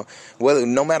 Now,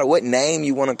 no matter what name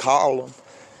you want to call them,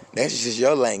 that's just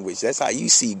your language. That's how you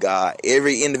see God.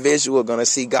 Every individual going to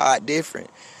see God different.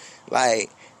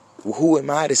 Like, who am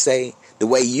I to say the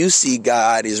way you see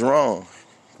God is wrong?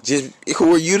 Just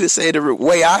who are you to say the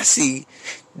way I see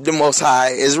the Most High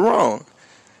is wrong?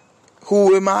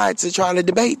 Who am I to try to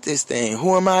debate this thing?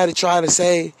 Who am I to try to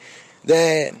say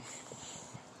that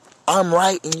I'm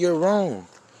right and you're wrong?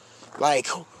 Like,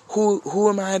 who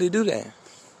am I to do that?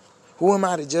 Who am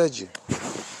I to judge you?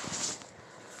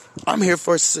 I'm here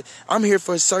for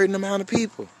a certain amount of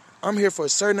people. I'm here for a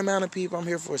certain amount of people. I'm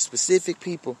here for specific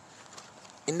people.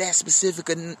 And that specific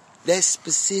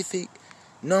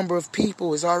number of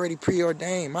people is already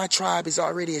preordained. My tribe is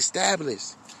already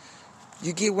established.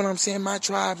 You get what I'm saying? My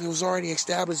tribe was already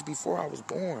established before I was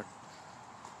born.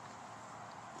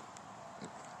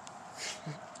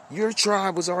 Your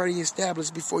tribe was already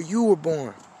established before you were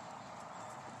born.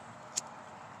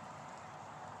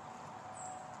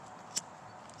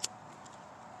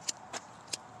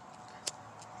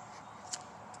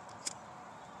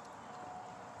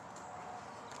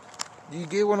 Do you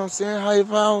get what I'm saying, higher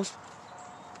powers?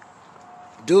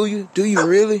 Do you? Do you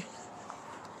really?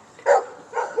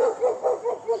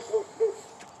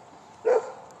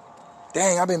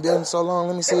 Dang, I've been building so long.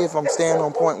 Let me see if I'm staying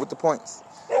on point with the points.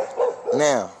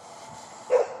 Now,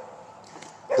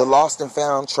 the lost and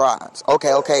found tribes.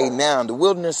 Okay, now, the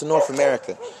wilderness of North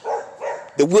America.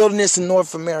 The wilderness of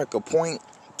North America, point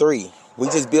 3. We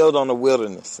just build on the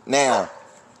wilderness. Now,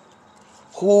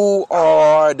 who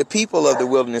are the people of the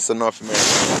wilderness of North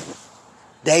America?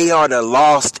 They are the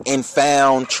lost and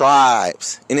found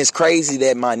tribes. And it's crazy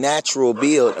that my natural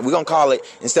build, we're going to call it,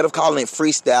 instead of calling it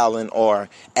freestyling or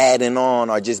adding on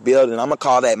or just building, I'm going to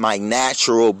call that my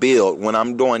natural build. When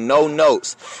I'm doing no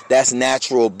notes, that's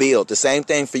natural build. The same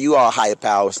thing for you all, higher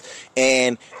powers.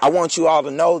 And I want you all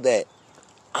to know that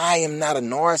I am not a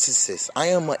narcissist. I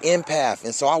am an empath.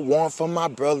 And so I want for my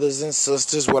brothers and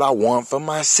sisters what I want for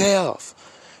myself.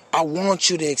 I want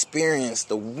you to experience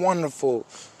the wonderful,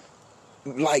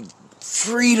 like,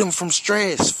 freedom from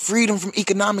stress, freedom from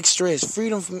economic stress,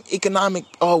 freedom from economic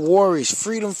worries,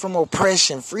 freedom from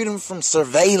oppression, freedom from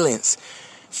surveillance,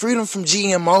 freedom from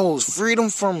GMOs, freedom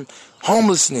from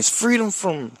homelessness, freedom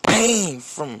from pain,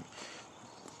 from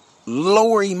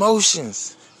lower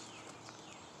emotions,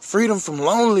 freedom from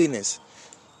loneliness,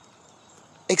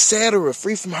 etc.,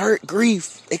 free from hurt,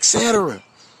 grief, etc.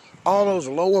 All those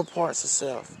lower parts of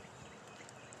self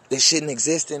that shouldn't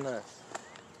exist in us.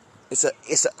 It's an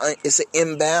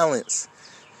imbalance.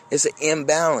 It's an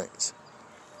imbalance.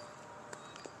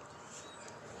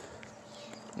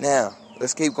 Now,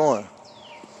 let's keep going.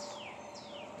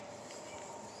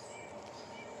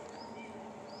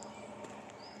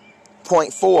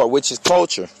 Point 4, which is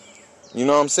culture. You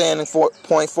know what I'm saying? And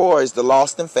point 4 is the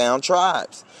lost and found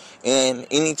tribes. And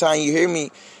anytime you hear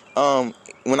me,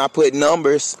 when I put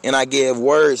numbers and I give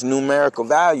words numerical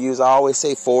values, I always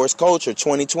say 4 is culture.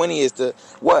 2020 is the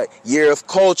year of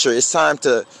culture. It's time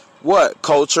to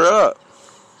culture up.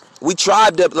 We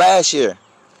tribed up last year.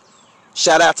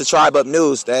 Shout out to Tribe Up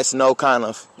News. That's no kind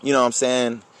of, you know what I'm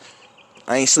saying,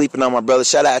 I ain't sleeping on my brother.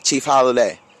 Shout out Chief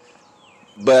Holiday.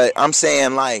 But I'm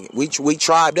saying, like, we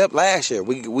tribed up last year.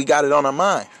 We got it on our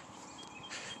mind.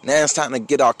 Now it's time to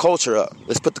get our culture up.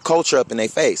 Let's put the culture up in their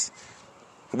face.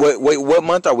 What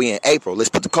month are we in? April. Let's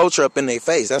put the culture up in their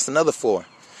face. That's another 4.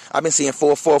 I've been seeing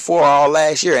 444 all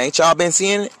last year. Ain't y'all been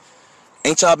seeing it?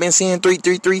 Ain't y'all been seeing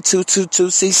 333 222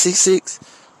 666?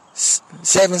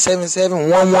 777,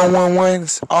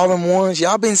 1111s, all them ones.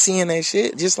 Y'all been seeing that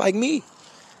shit just like me.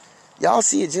 Y'all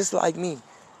see it just like me.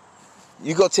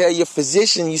 You go tell your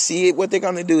physician you see it, what they're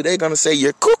going to do? They're going to say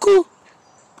you're cuckoo.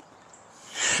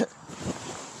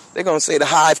 They're going to say the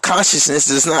hive consciousness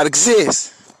does not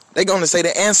exist. They're going to say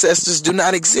the ancestors do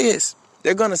not exist.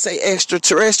 They're going to say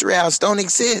extraterrestrials don't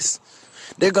exist.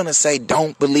 They're going to say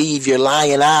don't believe your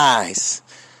lying eyes.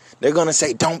 They're going to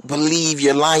say don't believe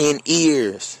your lying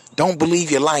ears. Don't believe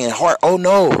your lying heart. Oh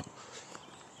no.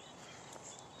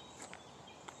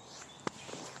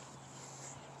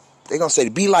 They're going to say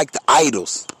be like the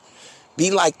idols.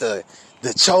 Be like the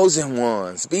chosen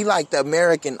ones. Be like the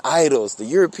American idols, the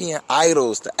European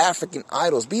idols, the African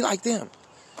idols. Be like them.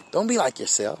 Don't be like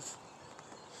yourself.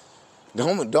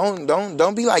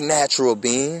 Don't be like natural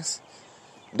beings.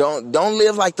 Don't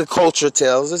live like the culture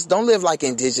tells us. Don't live like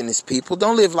indigenous people.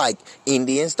 Don't live like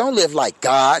Indians. Don't live like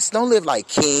gods. Don't live like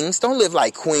kings. Don't live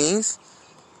like queens.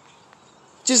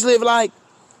 Just live like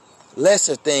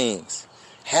lesser things.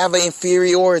 Have an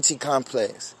inferiority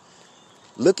complex.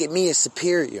 Look at me as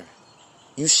superior.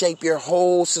 You shape your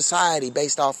whole society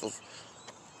based off of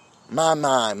my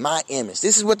mind, my image.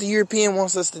 This is what the European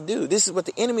wants us to do. This is what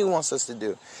the enemy wants us to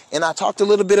do. And I talked a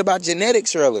little bit about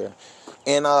genetics earlier.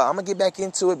 And I'm going to get back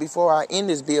into it before I end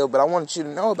this bill. But I wanted you to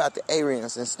know about the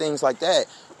Aryans and things like that.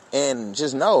 And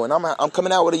just know. And I'm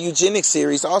coming out with a eugenics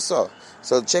series also.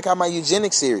 So check out my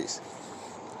eugenics series.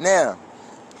 Now,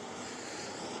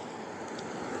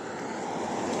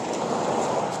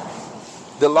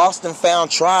 the lost and found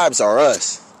tribes are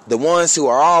us. The ones who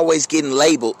are always getting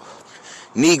labeled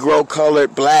Negro,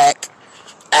 colored, black,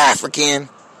 African,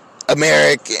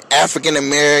 American, African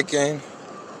American,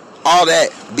 all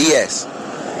that BS.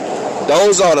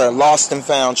 Those are the lost and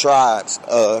found tribes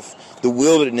of the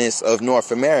wilderness of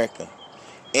North America.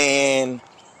 And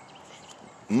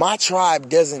my tribe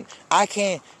doesn't,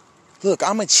 look,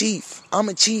 I'm a chief.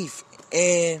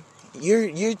 And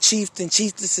you're chiefs and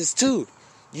chiefesses too.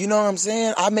 You know what I'm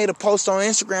saying? I made a post on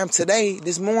Instagram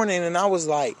this morning, and I was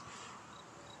like,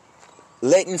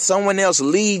 letting someone else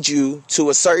lead you to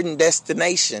a certain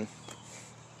destination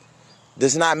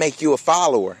does not make you a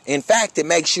follower. In fact, it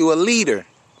makes you a leader.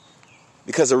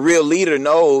 Because a real leader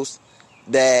knows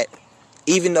that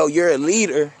even though you're a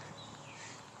leader,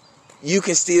 you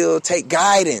can still take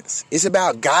guidance. It's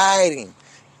about guiding.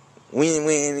 When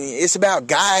it's about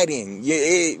guiding,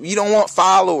 you don't want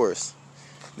followers.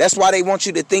 That's why they want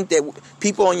you to think that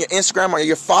people on your Instagram are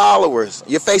your followers.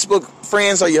 Your Facebook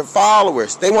friends are your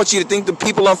followers. They want you to think the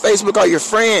people on Facebook are your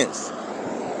friends.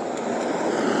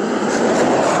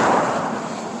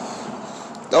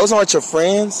 Those aren't your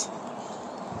friends.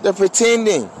 They're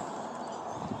pretending.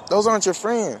 Those aren't your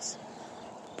friends.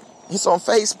 It's on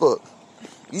Facebook.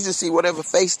 You just see whatever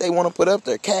face they want to put up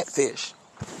there. Catfish.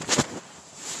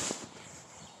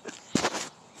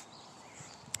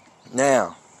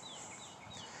 Now,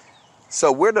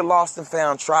 so we're the lost and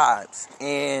found tribes.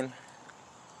 And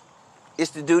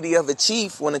it's the duty of a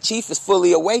chief. When a chief is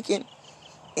fully awakened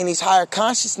in his higher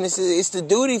consciousness, it's the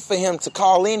duty for him to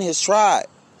call in his tribe.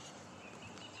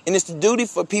 And it's the duty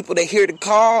for people that hear the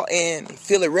call and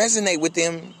feel it resonate with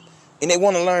them, and they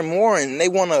want to learn more, and they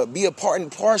want to be a part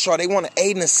and parcel, or they want to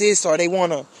aid and assist, or they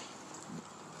want to,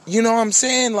 you know what I'm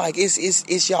saying? Like,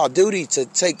 it's y'all duty to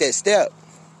take that step.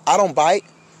 I don't bite.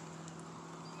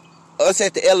 Us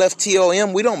at the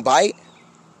LFTOM, we don't bite.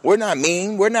 We're not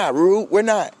mean. We're not rude.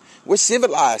 We're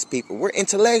civilized people. We're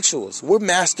intellectuals. We're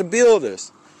master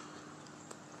builders.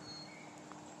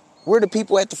 We're the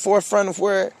people at the forefront of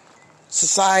where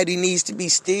society needs to be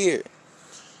steered,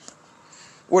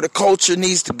 where the culture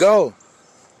needs to go.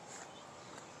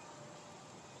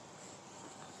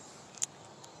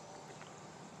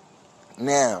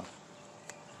 Now,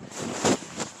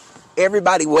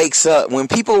 everybody wakes up. When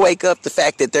people wake up, the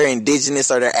fact that they're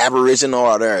indigenous or they're aboriginal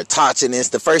or they're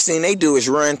autochthonous, the first thing they do is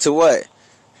run to what?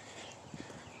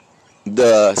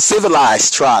 The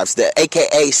civilized tribes, the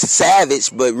AKA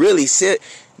savage, but really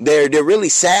they're really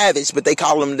savage, but they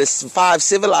call them the 5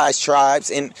 civilized tribes,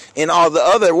 and all the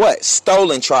other what?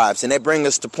 Stolen tribes. And they bring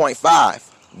us to point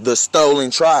 5, the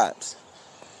stolen tribes.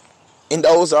 And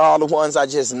those are all the ones I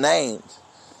just named.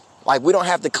 Like, we don't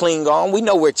have to cling on. We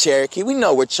know we're Cherokee. We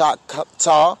know we're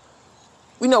Choctaw.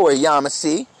 We know we're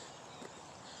Yamasee.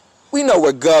 We know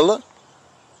we're Gullah.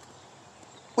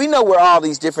 We know we're all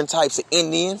these different types of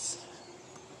Indians.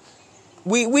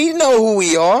 We know who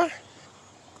we are.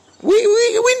 We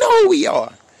know who we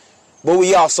are. But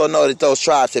we also know that those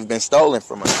tribes have been stolen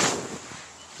from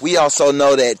us. We also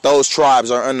know that those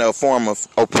tribes are under a form of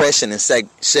oppression and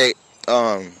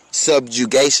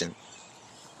subjugation.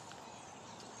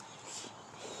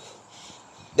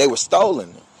 They were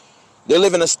stolen. They're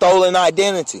living a stolen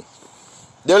identity.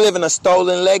 They're living a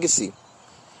stolen legacy.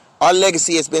 Our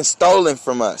legacy has been stolen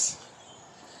from us.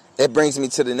 That brings me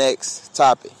to the next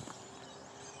topic.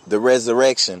 The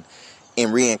resurrection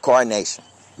and reincarnation.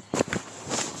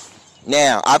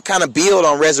 Now, I've kind of built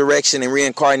on resurrection and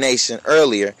reincarnation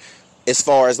earlier as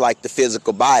far as like the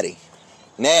physical body.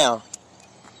 Now,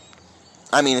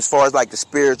 as far as like the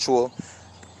spiritual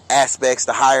aspects,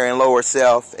 the higher and lower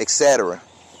self, etc.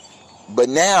 But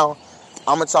now,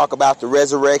 I'm going to talk about the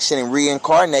resurrection and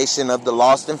reincarnation of the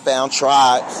lost and found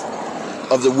tribes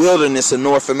of the wilderness of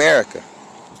North America.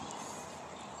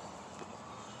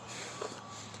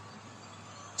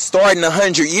 Starting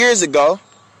 100 years ago,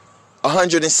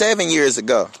 107 years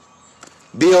ago.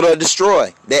 Build or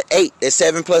destroy. That 8, that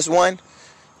 7 plus 1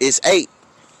 is 8.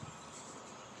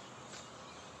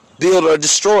 Build or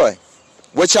destroy.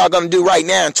 What y'all gonna do right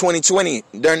now in 2020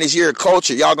 during this year of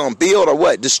culture? Y'all gonna build or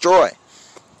what? Destroy.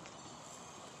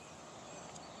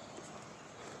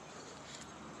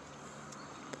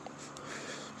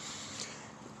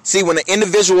 See, when an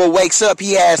individual wakes up,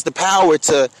 he has the power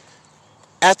to,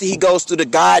 after he goes through the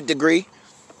God degree,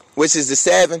 which is the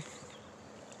 7,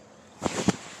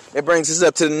 that brings us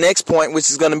up to the next point, which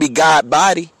is going to be God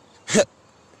body.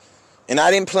 And I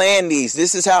didn't plan these.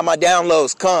 This is how my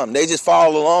downloads come. They just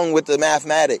follow along with the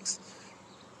mathematics.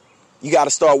 You got to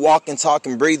start walking,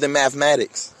 talking, breathing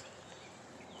mathematics.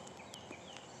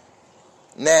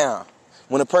 Now,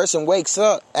 when a person wakes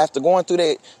up after going through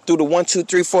the 1, 2,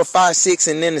 3, 4, 5, 6,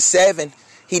 and then the 7,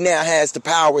 he now has the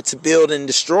power to build and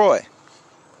destroy.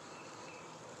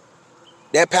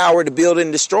 That power to build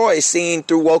and destroy is seen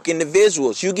through woke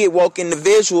individuals. You get woke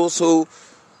individuals who,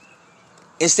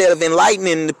 instead of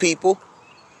enlightening the people,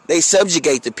 they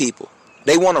subjugate the people.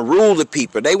 They want to rule the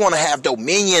people. They want to have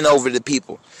dominion over the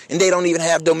people. And they don't even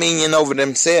have dominion over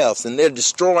themselves. And they're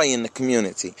destroying the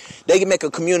community. They can make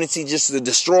a community just to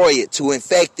destroy it, to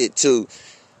infect it, to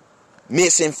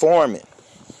misinform it.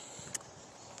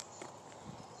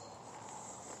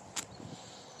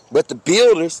 But the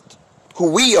builders, who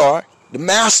we are, the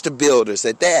master builders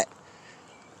at that,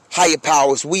 higher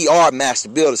powers, we are master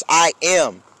builders. I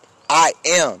am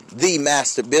the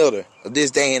master builder of this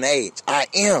day and age. I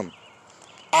am.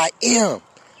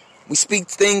 We speak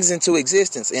things into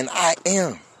existence, and I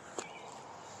am.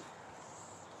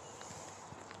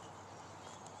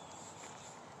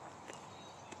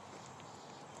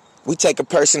 We take a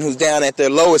person who's down at their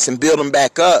lowest and build them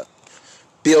back up.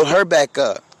 Build her back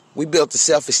up. We built the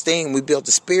self-esteem. We built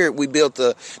the spirit. We built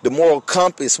the moral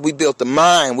compass. We built the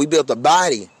mind. We built the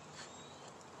body.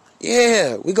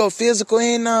 Yeah, we go physical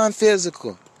and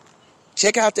non-physical.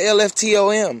 Check out the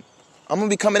LFTOM. I'm going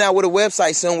to be coming out with a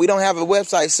website soon. We don't have a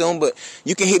website soon, but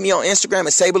you can hit me on Instagram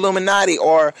at Sabeluminati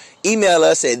or email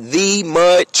us at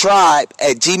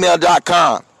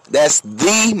themudtribe@gmail.com. That's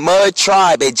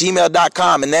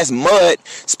themudtribe@gmail.com, and that's mud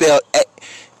spelled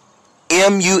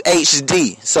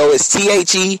MUHD. So it's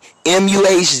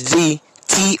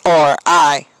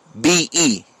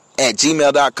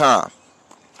THEMUHDTRIBE@gmail.com.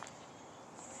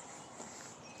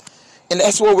 And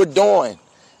that's what we're doing.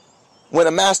 When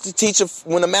a master teacher,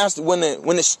 when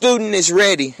the student is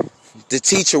ready, the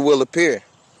teacher will appear.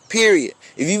 Period.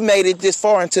 If you've made it this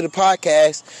far into the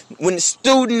podcast, when the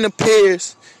student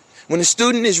appears, when the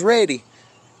student is ready,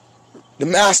 the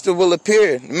master will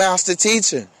appear. The master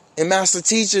teacher. And master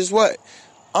teacher is what?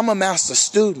 I'm a master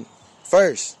student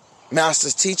first. Master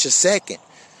teacher second.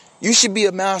 You should be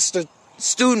a master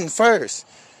student first.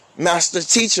 Master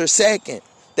teacher second.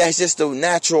 That's just the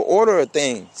natural order of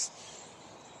things.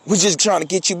 We're just trying to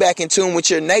get you back in tune with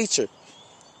your nature.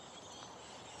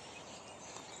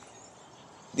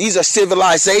 These are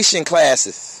civilization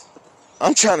classes.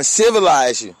 I'm trying to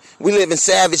civilize you. We live in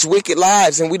savage, wicked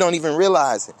lives and we don't even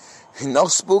realize it. No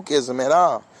spookism at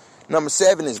all. Number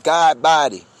 7 is God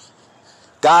body.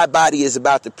 God body is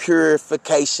about the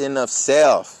purification of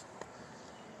self.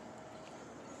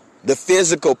 The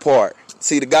physical part.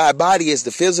 See, the God body is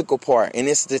the physical part, and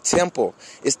it's the temple.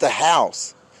 It's the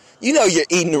house. You know you're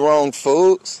eating the wrong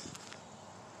foods.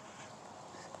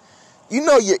 You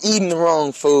know you're eating the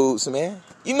wrong foods, man.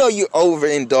 You know you're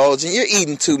overindulging. You're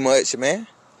eating too much, man.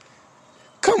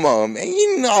 Come on, man.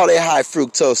 You know all that high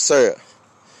fructose syrup.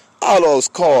 All those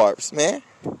carbs, man.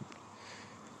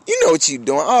 You know what you're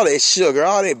doing. All that sugar,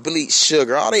 all that bleached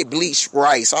sugar, all that bleached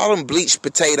rice, all them bleached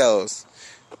potatoes.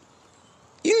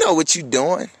 You know what you're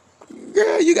doing.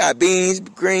 Girl, you got beans,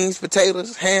 greens,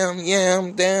 potatoes, ham,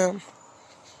 yam, damn.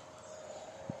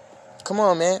 Come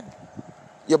on, man.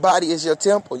 Your body is your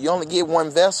temple. You only get one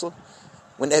vessel.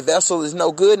 When that vessel is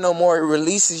no good no more, it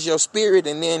releases your spirit,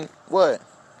 and then what?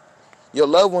 Your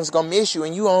loved one's going to miss you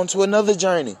and you on to another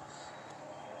journey.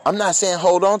 I'm not saying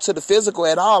hold on to the physical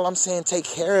at all. I'm saying take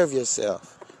care of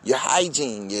yourself. Your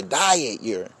hygiene, your diet,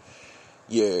 your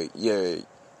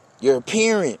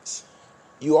appearance.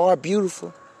 You are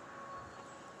beautiful.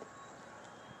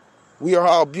 We are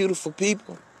all beautiful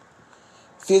people.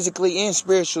 Physically and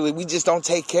spiritually. We just don't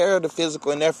take care of the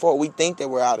physical, and therefore we think that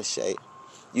we're out of shape.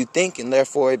 You think, and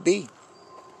therefore it be.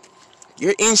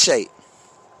 You're in shape.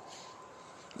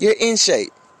 You're in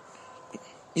shape.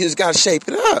 You just got to shape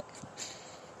it up.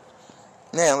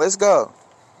 Now, let's go.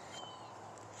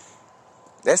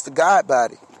 That's the God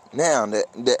body. Now,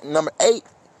 the number 8,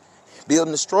 build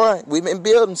and destroy. We've been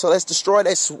building, so let's destroy.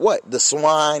 That's what? The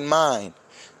swine mind.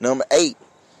 Number 8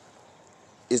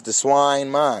 is the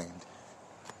swine mind.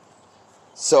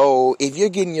 So, if you're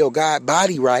getting your God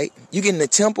body right, you're getting the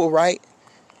temple right,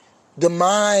 the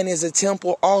mind is a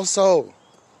temple also.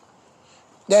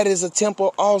 That is a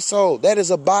temple also. That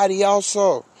is a body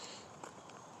also.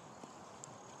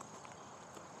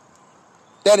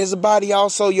 That is a body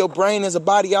also. Your brain is a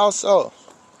body also.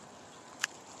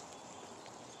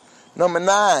 Number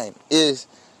 9 is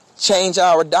change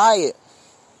our diet.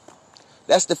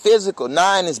 That's the physical.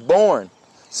 9 is born.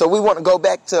 So we want to go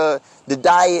back to the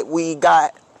diet we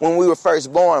got when we were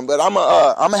first born. But I'm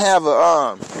gonna have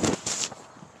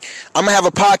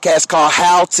a podcast called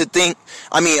How to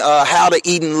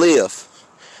Eat and Live.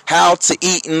 How to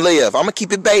Eat and Live. I'm gonna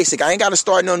keep it basic. I ain't gotta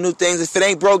start no new things. If it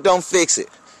ain't broke, don't fix it.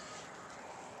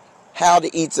 How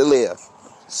to eat to live.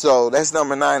 So that's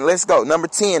number 9. Let's go. Number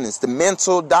 10 is the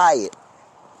mental diet.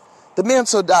 The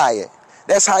mental diet.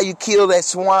 That's how you kill that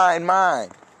swine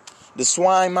mind. The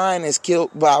swine mind is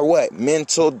killed by what?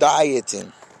 Mental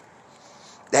dieting.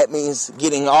 That means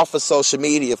getting off of social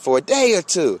media for a day or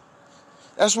two.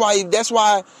 That's why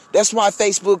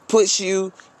Facebook puts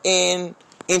you in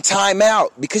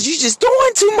timeout, because you're just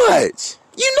doing too much.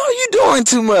 You know you're doing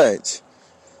too much.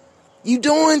 You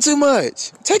doing too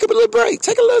much. Take a little break.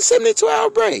 Take a little 72-hour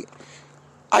break.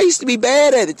 I used to be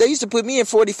bad at it. They used to put me in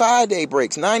 45-day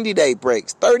breaks, 90-day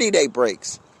breaks, 30-day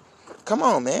breaks. Come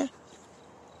on, man.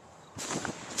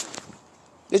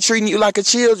 They're treating you like a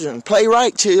children. Play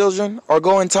right, children, or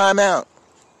go in timeout.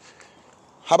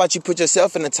 How about you put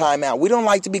yourself in a timeout? We don't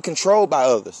like to be controlled by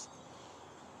others.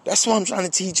 That's why I'm trying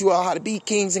to teach you all how to be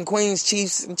kings and queens,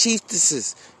 chiefs and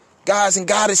chiefesses, gods and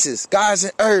goddesses, gods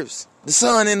and earths, the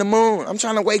sun and the moon. I'm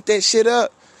trying to wake that shit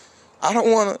up. I don't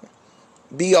want to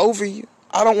be over you.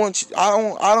 I don't want you. I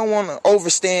don't want to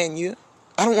overstand you.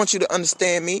 I don't want you to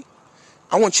understand me.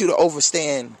 I want you to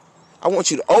overstand. I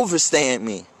want you to overstand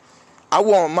me. I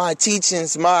want my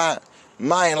teachings, my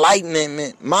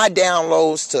enlightenment, my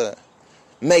downloads to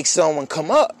make someone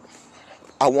come up.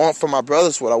 I want for my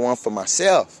brothers what I want for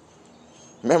myself.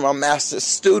 Remember, I'm master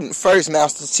student first,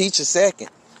 master teacher second.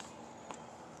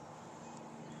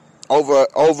 Over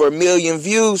 1 million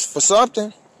views for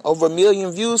something. Over 1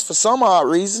 million views for some odd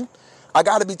reason. I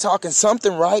got to be talking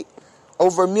something right.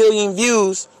 Over 1 million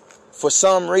views for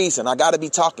some reason. I got to be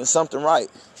talking something right.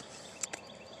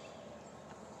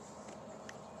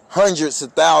 Hundreds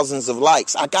of thousands of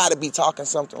likes. I got to be talking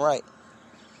something right.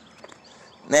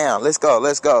 Now, let's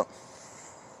go.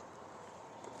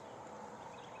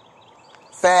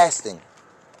 Fasting.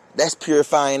 That's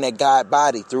purifying that God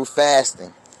body through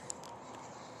fasting.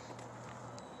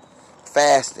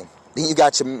 Fasting. Then you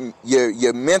got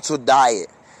your mental diet.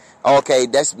 Okay,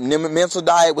 that's mental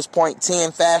diet was point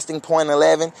 10, fasting point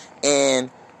 11, and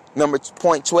number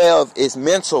point 12 is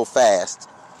mental fast.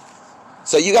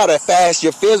 So you got to fast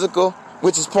your physical,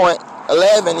 which is point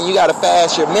 11, and you got to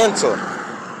fast your mental.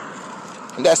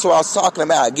 And that's what I was talking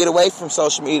about. Get away from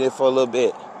social media for a little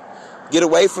bit. Get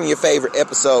away from your favorite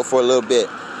episode for a little bit.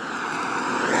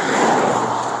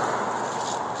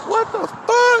 What the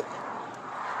fuck?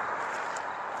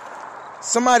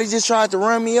 Somebody just tried to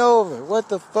run me over. What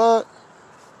the fuck?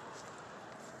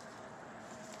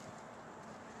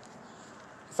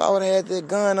 If I would have had that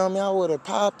gun on me, I would have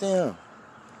popped him.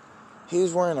 He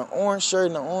was wearing an orange shirt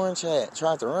and an orange hat.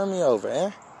 Tried to run me over,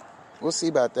 eh? We'll see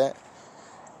about that.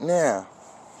 Now,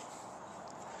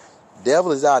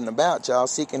 devil is out and about, y'all,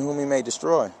 seeking whom he may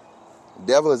destroy.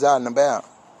 Devil is out and about.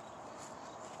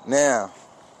 Now,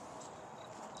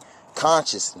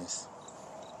 consciousness.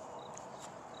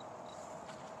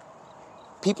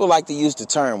 People like to use the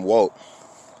term woke.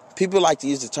 People like to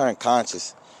use the term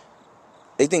conscious.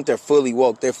 They think they're fully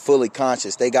woke. They're fully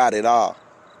conscious. They got it all.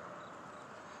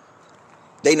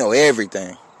 They know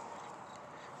everything.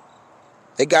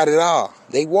 They got it all.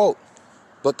 They woke.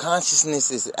 But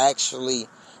consciousness is actually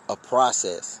a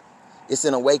process. It's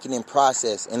an awakening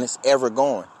process, and it's ever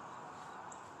going.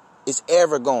 It's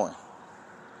ever going.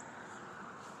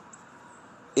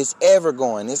 It's ever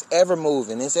going. It's ever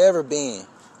moving. It's ever being.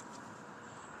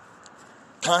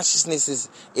 Consciousness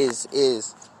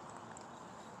is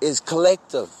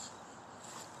collective.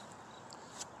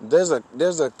 There's a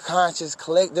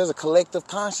collective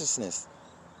consciousness.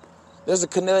 There's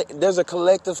a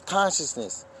collective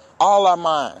consciousness. All our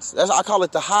minds. I call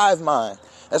it the hive mind.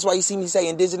 That's why you see me say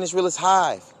indigenous realist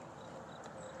hive.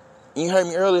 And you heard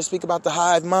me earlier speak about the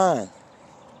hive mind.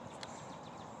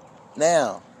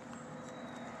 Now,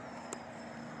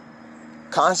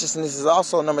 consciousness is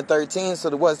also number 13. So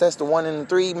that's the 1 and the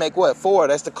 3 make what? 4.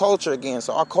 That's the culture again.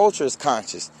 So our culture is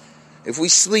conscious. If we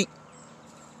sleep,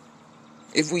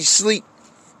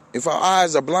 if our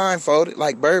eyes are blindfolded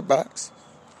like Bird Box,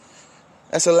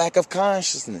 that's a lack of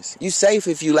consciousness. You safe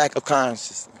if you lack of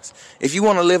consciousness. If you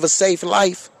want to live a safe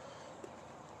life,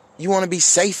 you want to be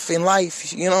safe in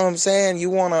life. You know what I'm saying? You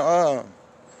want to,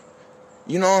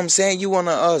 You want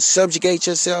to subjugate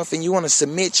yourself and you want to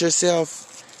submit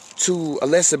yourself to a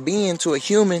lesser being, to a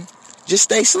human. Just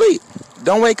stay asleep.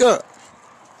 Don't wake up.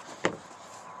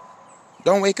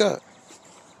 Don't wake up.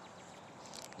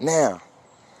 Now,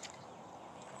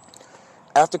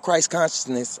 after Christ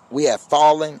consciousness, we have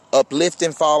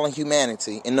uplifting fallen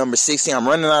humanity. In number 16, I'm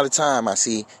running out of time, I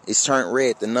see. It's turned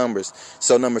red, the numbers.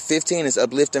 So number 15 is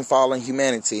uplifting fallen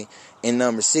humanity. And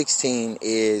number 16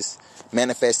 is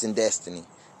manifesting destiny.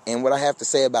 And what I have to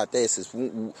say about this is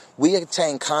we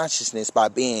attain consciousness by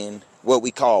being what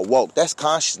we call woke. That's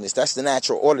consciousness. That's the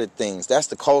natural order of things. That's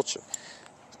the culture.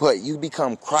 But you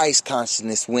become Christ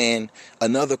consciousness when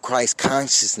another Christ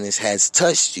consciousness has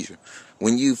touched you.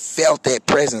 When you felt that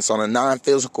presence on a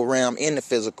non-physical realm, in the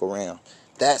physical realm.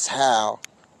 That's how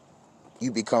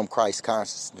you become Christ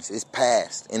consciousness. It's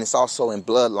past. And it's also in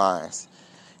bloodlines.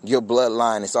 Your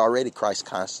bloodline is already Christ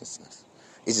consciousness.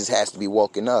 It just has to be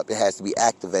woken up. It has to be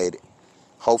activated.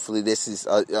 Hopefully this is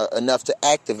enough to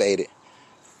activate it.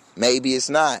 Maybe it's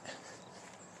not.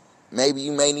 Maybe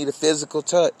you may need a physical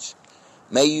touch.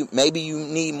 Maybe you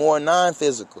need more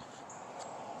non-physical.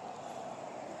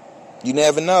 You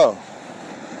never know.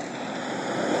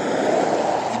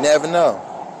 You never know.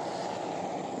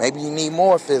 Maybe you need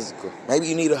more physical. Maybe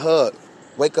you need a hug.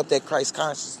 Wake up that Christ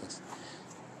consciousness.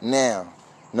 Now,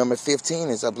 number 15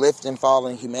 is uplifting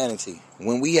fallen humanity.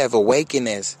 When we have awakened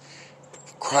as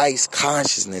Christ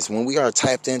consciousness, when we are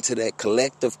tapped into that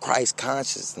collective Christ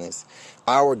consciousness,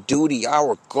 our duty,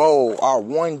 our goal, our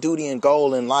one duty and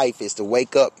goal in life is to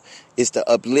wake up, is to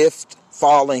uplift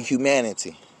fallen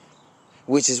humanity.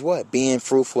 Which is what? Being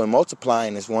fruitful and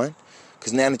multiplying is one.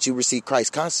 Because now that you receive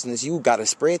Christ consciousness, you got to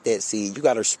spread that seed. You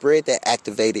got to spread that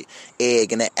activated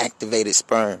egg and that activated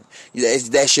sperm.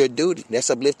 That's your duty. That's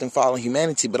uplifting fallen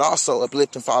humanity, but also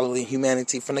uplifting fallen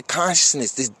humanity from the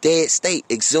consciousness, this dead state,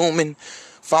 exhuming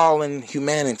fallen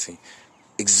humanity,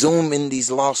 exhuming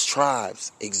these lost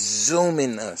tribes,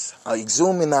 exhuming us,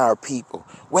 exhuming our people,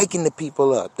 waking the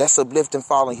people up. That's uplifting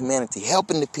fallen humanity,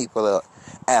 helping the people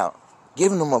out.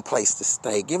 Giving them a place to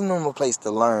stay, giving them a place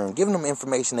to learn, giving them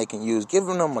information they can use,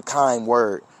 giving them a kind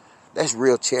word. That's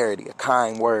real charity, a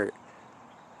kind word.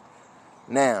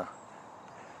 Now,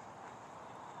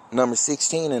 number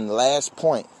 16 and the last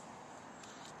point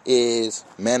is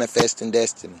manifesting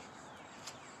destiny.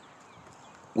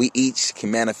 We each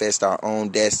can manifest our own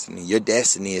destiny. Your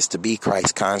destiny is to be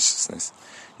Christ consciousness.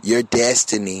 Your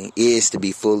destiny is to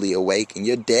be fully awakened.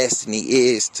 Your destiny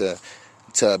is to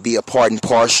be a part and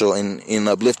partial in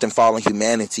uplifting fallen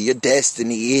humanity. Your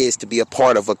destiny is to be a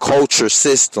part of a culture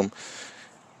system.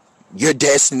 Your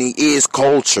destiny is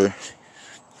culture.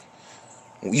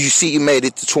 You see, you made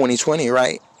it to 2020,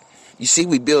 right? You see,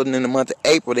 we building in the month of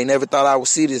April. They never thought I would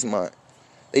see this month.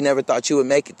 They never thought you would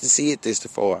make it to see it this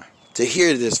far, to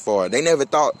hear this far. They never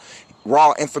thought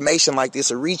raw information like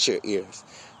this would reach your ears.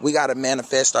 We got to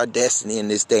manifest our destiny in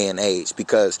this day and age,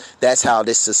 because that's how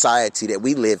this society that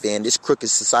we live in, this crooked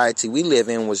society we live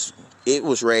in, was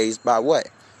raised by what?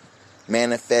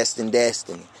 Manifesting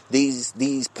destiny. These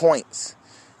points,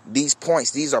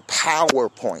 these are power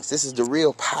points. This is the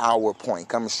real power point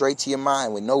coming straight to your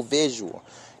mind with no visual.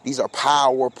 These are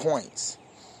power points.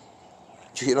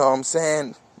 You know what I'm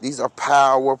saying? These are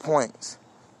power points.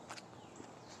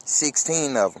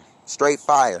 16 of them. Straight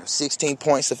fire. 16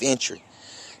 points of entry.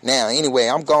 Now, anyway,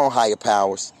 I'm gone, higher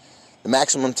powers. The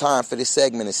maximum time for this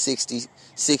segment is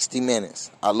 60 minutes.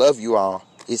 I love you all.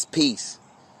 It's peace.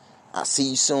 I'll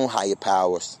see you soon, higher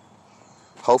powers.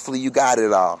 Hopefully you got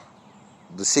it all.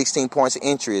 The 16 points of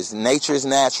entry is nature is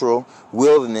natural,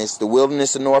 wilderness, the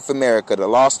wilderness of North America, the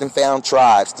lost and found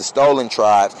tribes, the stolen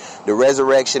tribes, the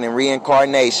resurrection and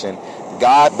reincarnation,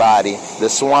 God body, the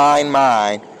swine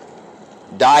mind,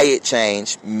 diet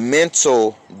change,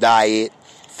 mental diet,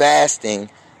 fasting,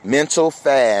 mental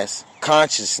fast,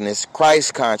 consciousness,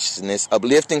 Christ consciousness,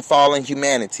 uplifting fallen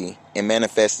humanity, and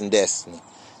manifesting destiny.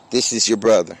 This is your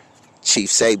brother, Chief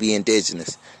Sabi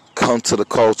Indigenous. Come to the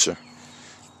culture.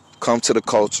 Come to the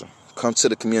culture. Come to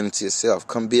the community itself.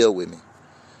 Come build with me.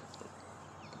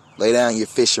 Lay down your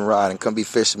fishing rod and come be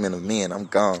fishermen of men. I'm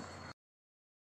gone.